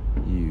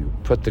 you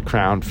put the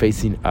crown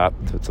facing up,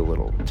 so it's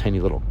a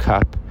tiny little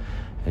cup,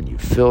 and you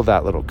fill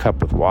that little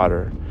cup with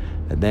water,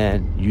 and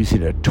then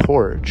using a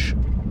torch,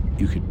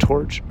 you could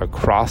torch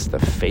across the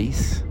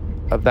face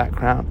of that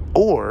crown,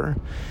 or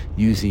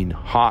using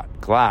hot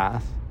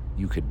glass,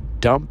 you could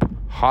dump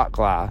hot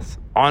glass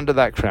onto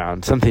that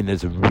crown, something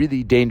that's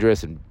really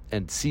dangerous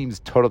and seems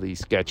totally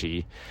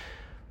sketchy,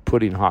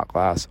 putting hot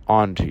glass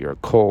onto your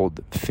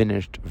cold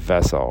finished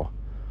vessel.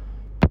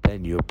 But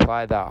then you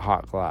apply that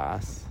hot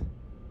glass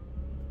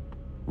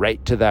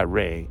right to that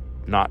ring,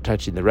 not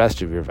touching the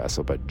rest of your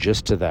vessel, but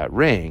just to that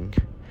ring,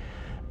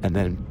 and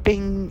then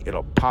bing,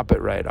 it'll pop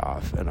it right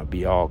off, and it'll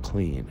be all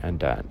clean and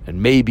done.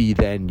 And maybe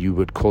then you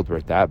would cold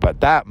work that,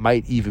 but that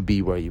might even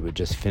be where you would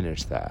just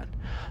finish that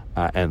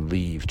and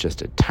leave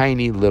just a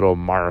tiny little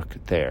mark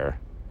there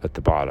at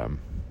the bottom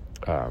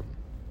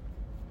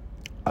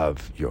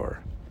of your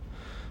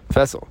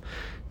vessel.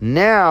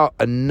 Now,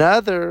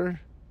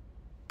 another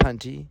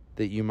punty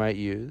that you might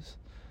use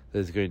that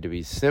is going to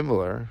be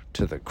similar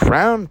to the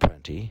crown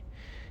punty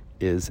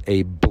is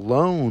a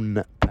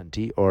blown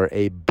punty or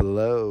a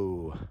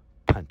blow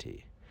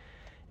punty.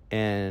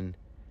 And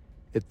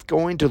it's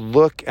going to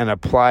look and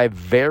apply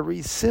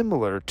very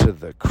similar to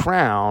the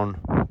crown,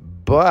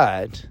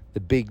 but the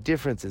big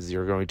difference is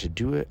you're going to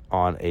do it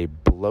on a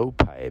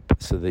blowpipe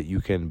so that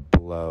you can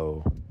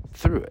blow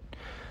through it,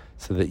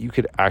 so that you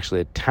could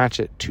actually attach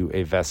it to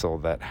a vessel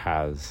that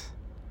has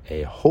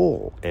a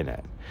hole in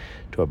it,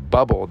 to a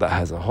bubble that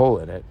has a hole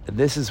in it. And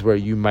this is where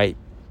you might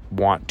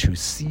want to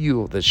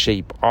seal the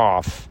shape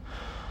off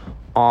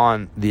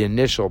on the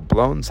initial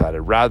blown side,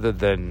 rather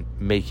than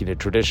making a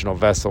traditional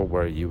vessel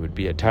where you would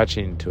be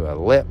attaching to a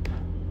lip,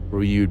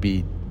 where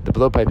the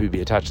blowpipe would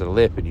be attached to the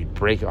lip and you'd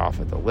break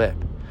off at the lip.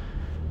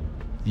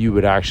 You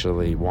would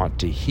actually want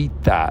to heat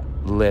that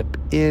lip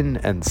in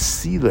and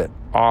seal it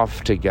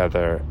off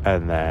together,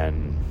 and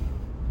then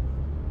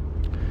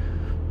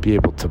be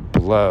able to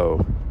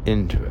blow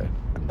into it.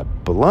 And the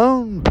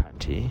blown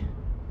punty,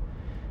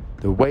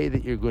 the way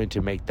that you're going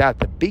to make that,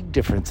 the big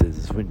difference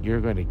is when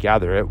you're going to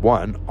gather it,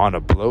 one, on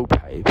a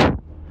blowpipe,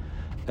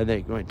 and then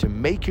you're going to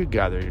make your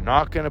gather. You're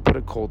not going to put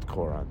a cold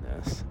core on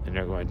this, and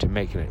you're going to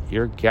make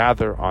your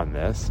gather on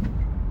this,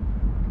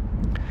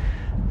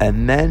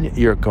 and then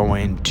you're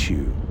going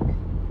to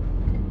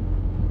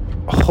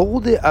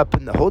hold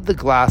the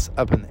glass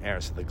up in the air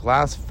so the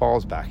glass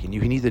falls back. And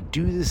you can either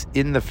do this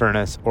in the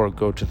furnace or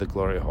go to the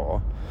glory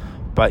hole,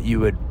 but you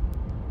would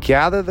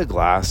gather the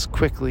glass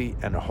quickly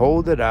and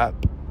hold it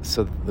up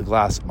so that the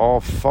glass all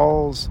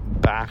falls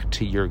back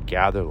to your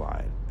gather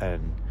line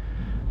and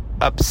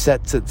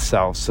upsets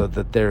itself, so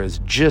that there is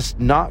just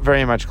not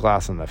very much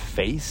glass on the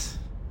face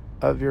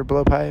of your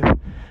blowpipe,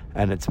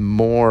 and it's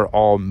more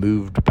all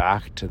moved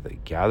back to the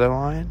gather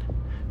line,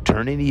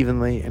 turning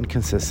evenly and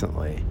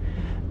consistently.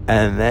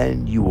 And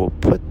then you will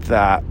put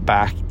that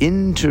back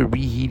into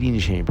reheating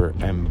chamber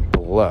and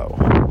blow.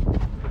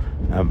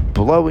 And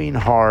blowing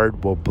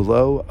hard will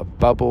blow a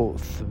bubble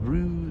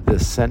through the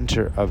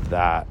center of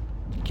that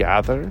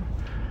gather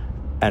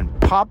and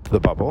pop the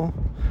bubble,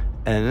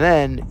 and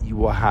then you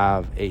will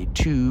have a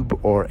tube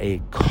or a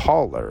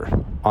collar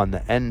on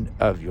the end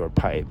of your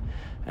pipe,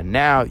 and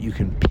now you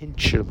can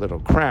pinch your little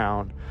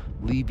crown,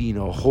 leaving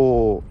a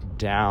hole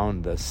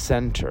down the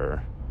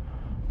center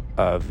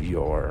of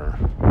your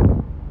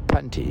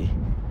punty.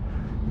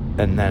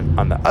 And then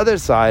on the other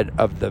side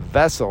of the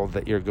vessel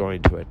that you're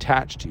going to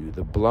attach to,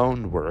 the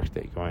blown work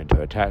that you're going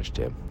to attach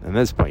to, at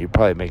this point you're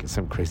probably making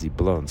some crazy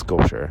blown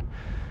sculpture,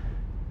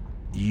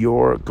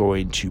 you're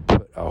going to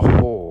put a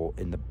hole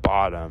in the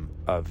bottom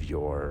of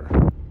your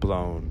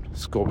blown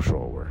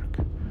sculptural work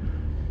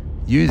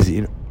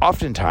using,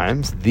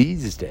 oftentimes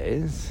these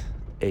days,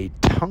 a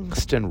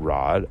tungsten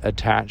rod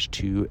attached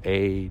to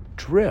a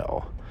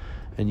drill.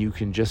 And you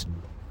can just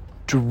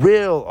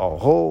drill a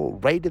hole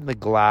right in the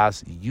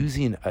glass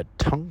using a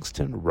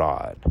tungsten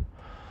rod.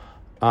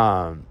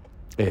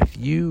 If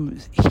you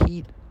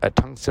heat a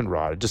tungsten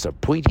rod, just a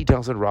pointy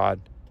tungsten rod,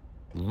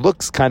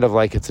 looks kind of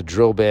like it's a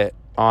drill bit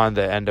on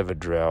the end of a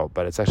drill,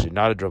 but it's actually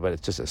not a drill bit.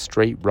 It's just a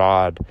straight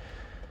rod,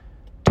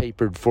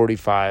 tapered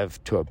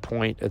 45 to a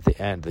point at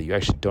the end that you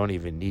actually don't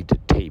even need to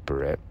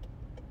taper it.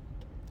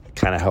 It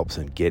kind of helps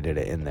in getting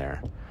it in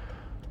there.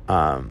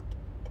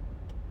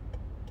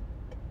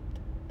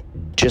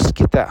 Just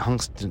get that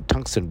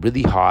tungsten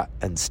really hot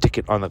and stick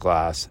it on the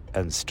glass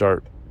and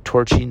start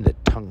torching the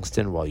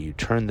tungsten while you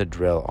turn the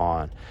drill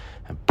on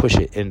and push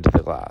it into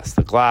the glass.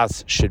 The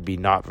glass should be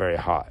not very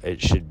hot.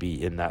 It should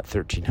be in that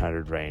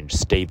 1300 range,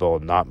 stable,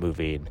 not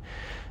moving.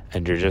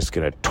 And you're just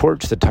going to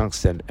torch the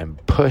tungsten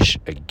and push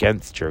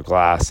against your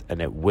glass,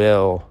 and it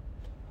will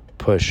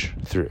push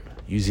through.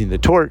 Using the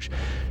torch,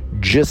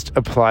 just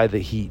apply the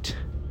heat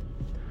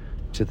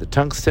to the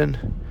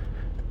tungsten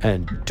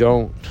and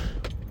don't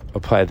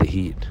apply the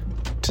heat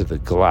to the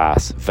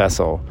glass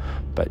vessel,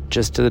 but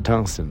just to the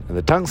tungsten. And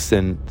the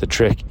tungsten, the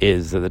trick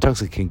is that the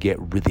tungsten can get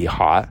really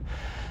hot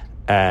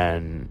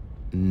and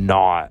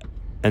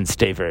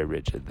stay very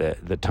rigid.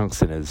 The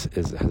tungsten has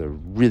a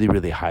really,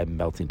 really high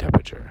melting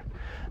temperature.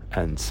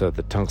 And so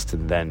the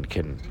tungsten then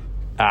can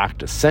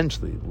act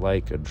essentially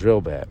like a drill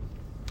bit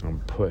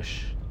and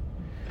push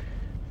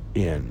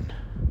in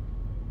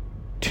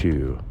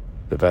to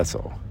the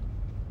vessel.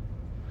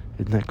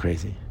 Isn't that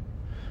crazy?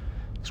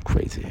 It's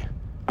crazy.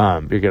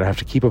 You're going to have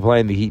to keep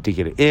applying the heat to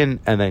get it in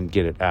and then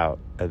get it out,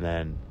 and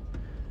then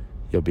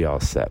you'll be all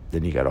set.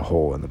 Then you got a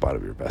hole in the bottom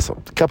of your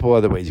vessel. A couple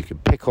other ways you can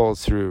pick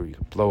holes through, you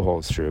can blow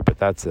holes through, but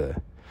that's the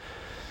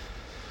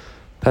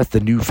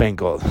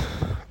newfangled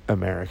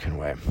American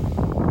way.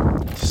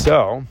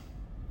 So,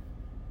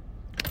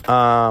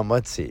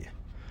 let's see.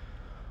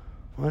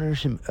 What are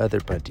some other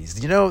punties?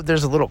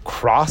 There's a little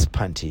cross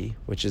punty,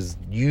 which is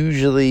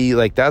usually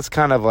that's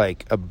kind of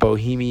like a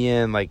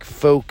bohemian,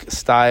 folk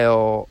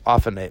style,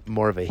 often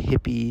more of a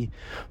hippie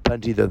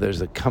punty, though there's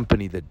a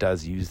company that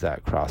does use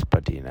that cross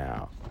punty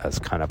now as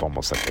kind of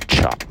almost like a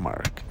chop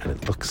mark, and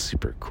it looks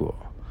super cool.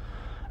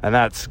 And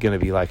that's going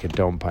to be like a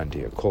dome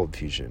punty, a cold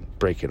fusion,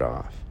 break it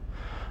off.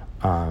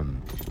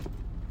 And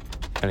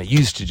it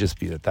used to just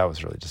be that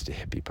was really just a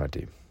hippie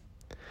punty.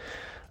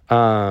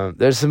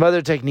 There's some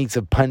other techniques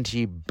of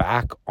puntee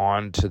back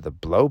onto the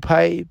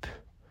blowpipe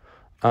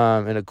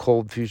in a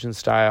cold fusion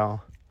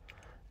style,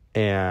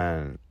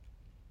 and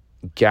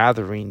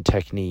gathering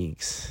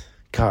techniques.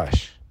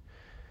 Gosh,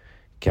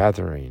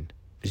 gathering.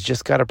 You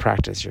just got to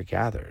practice your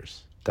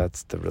gathers.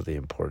 That's the really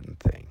important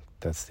thing.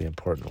 That's the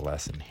important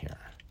lesson here,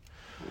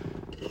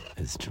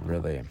 is to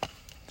really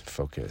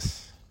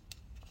focus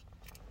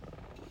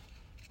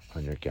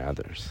on your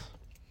gathers.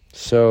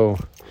 So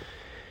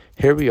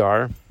here we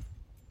are,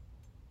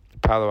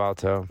 Palo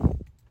Alto,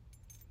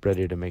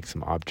 ready to make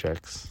some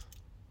objects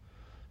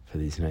for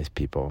these nice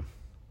people.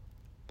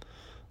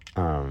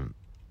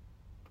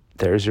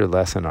 There's your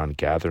lesson on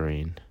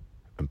gathering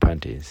and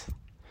punties.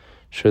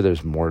 Sure,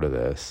 there's more to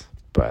this,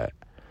 but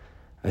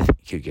I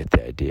think you get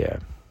the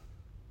idea.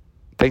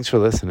 Thanks for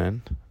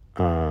listening.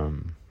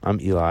 I'm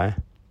Eli,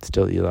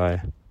 still Eli,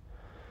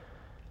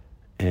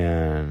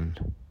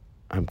 and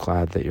I'm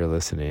glad that you're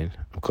listening.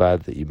 I'm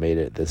glad that you made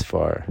it this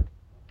far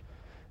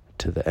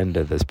to the end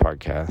of this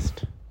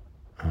podcast.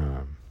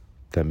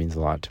 That means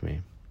a lot to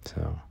me.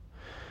 So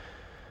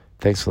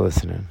thanks for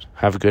listening.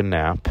 Have a good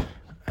nap,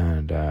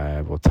 and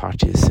I will talk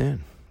to you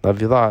soon.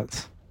 Love you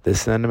lots. This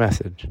is the end of the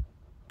message.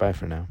 Bye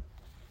for now.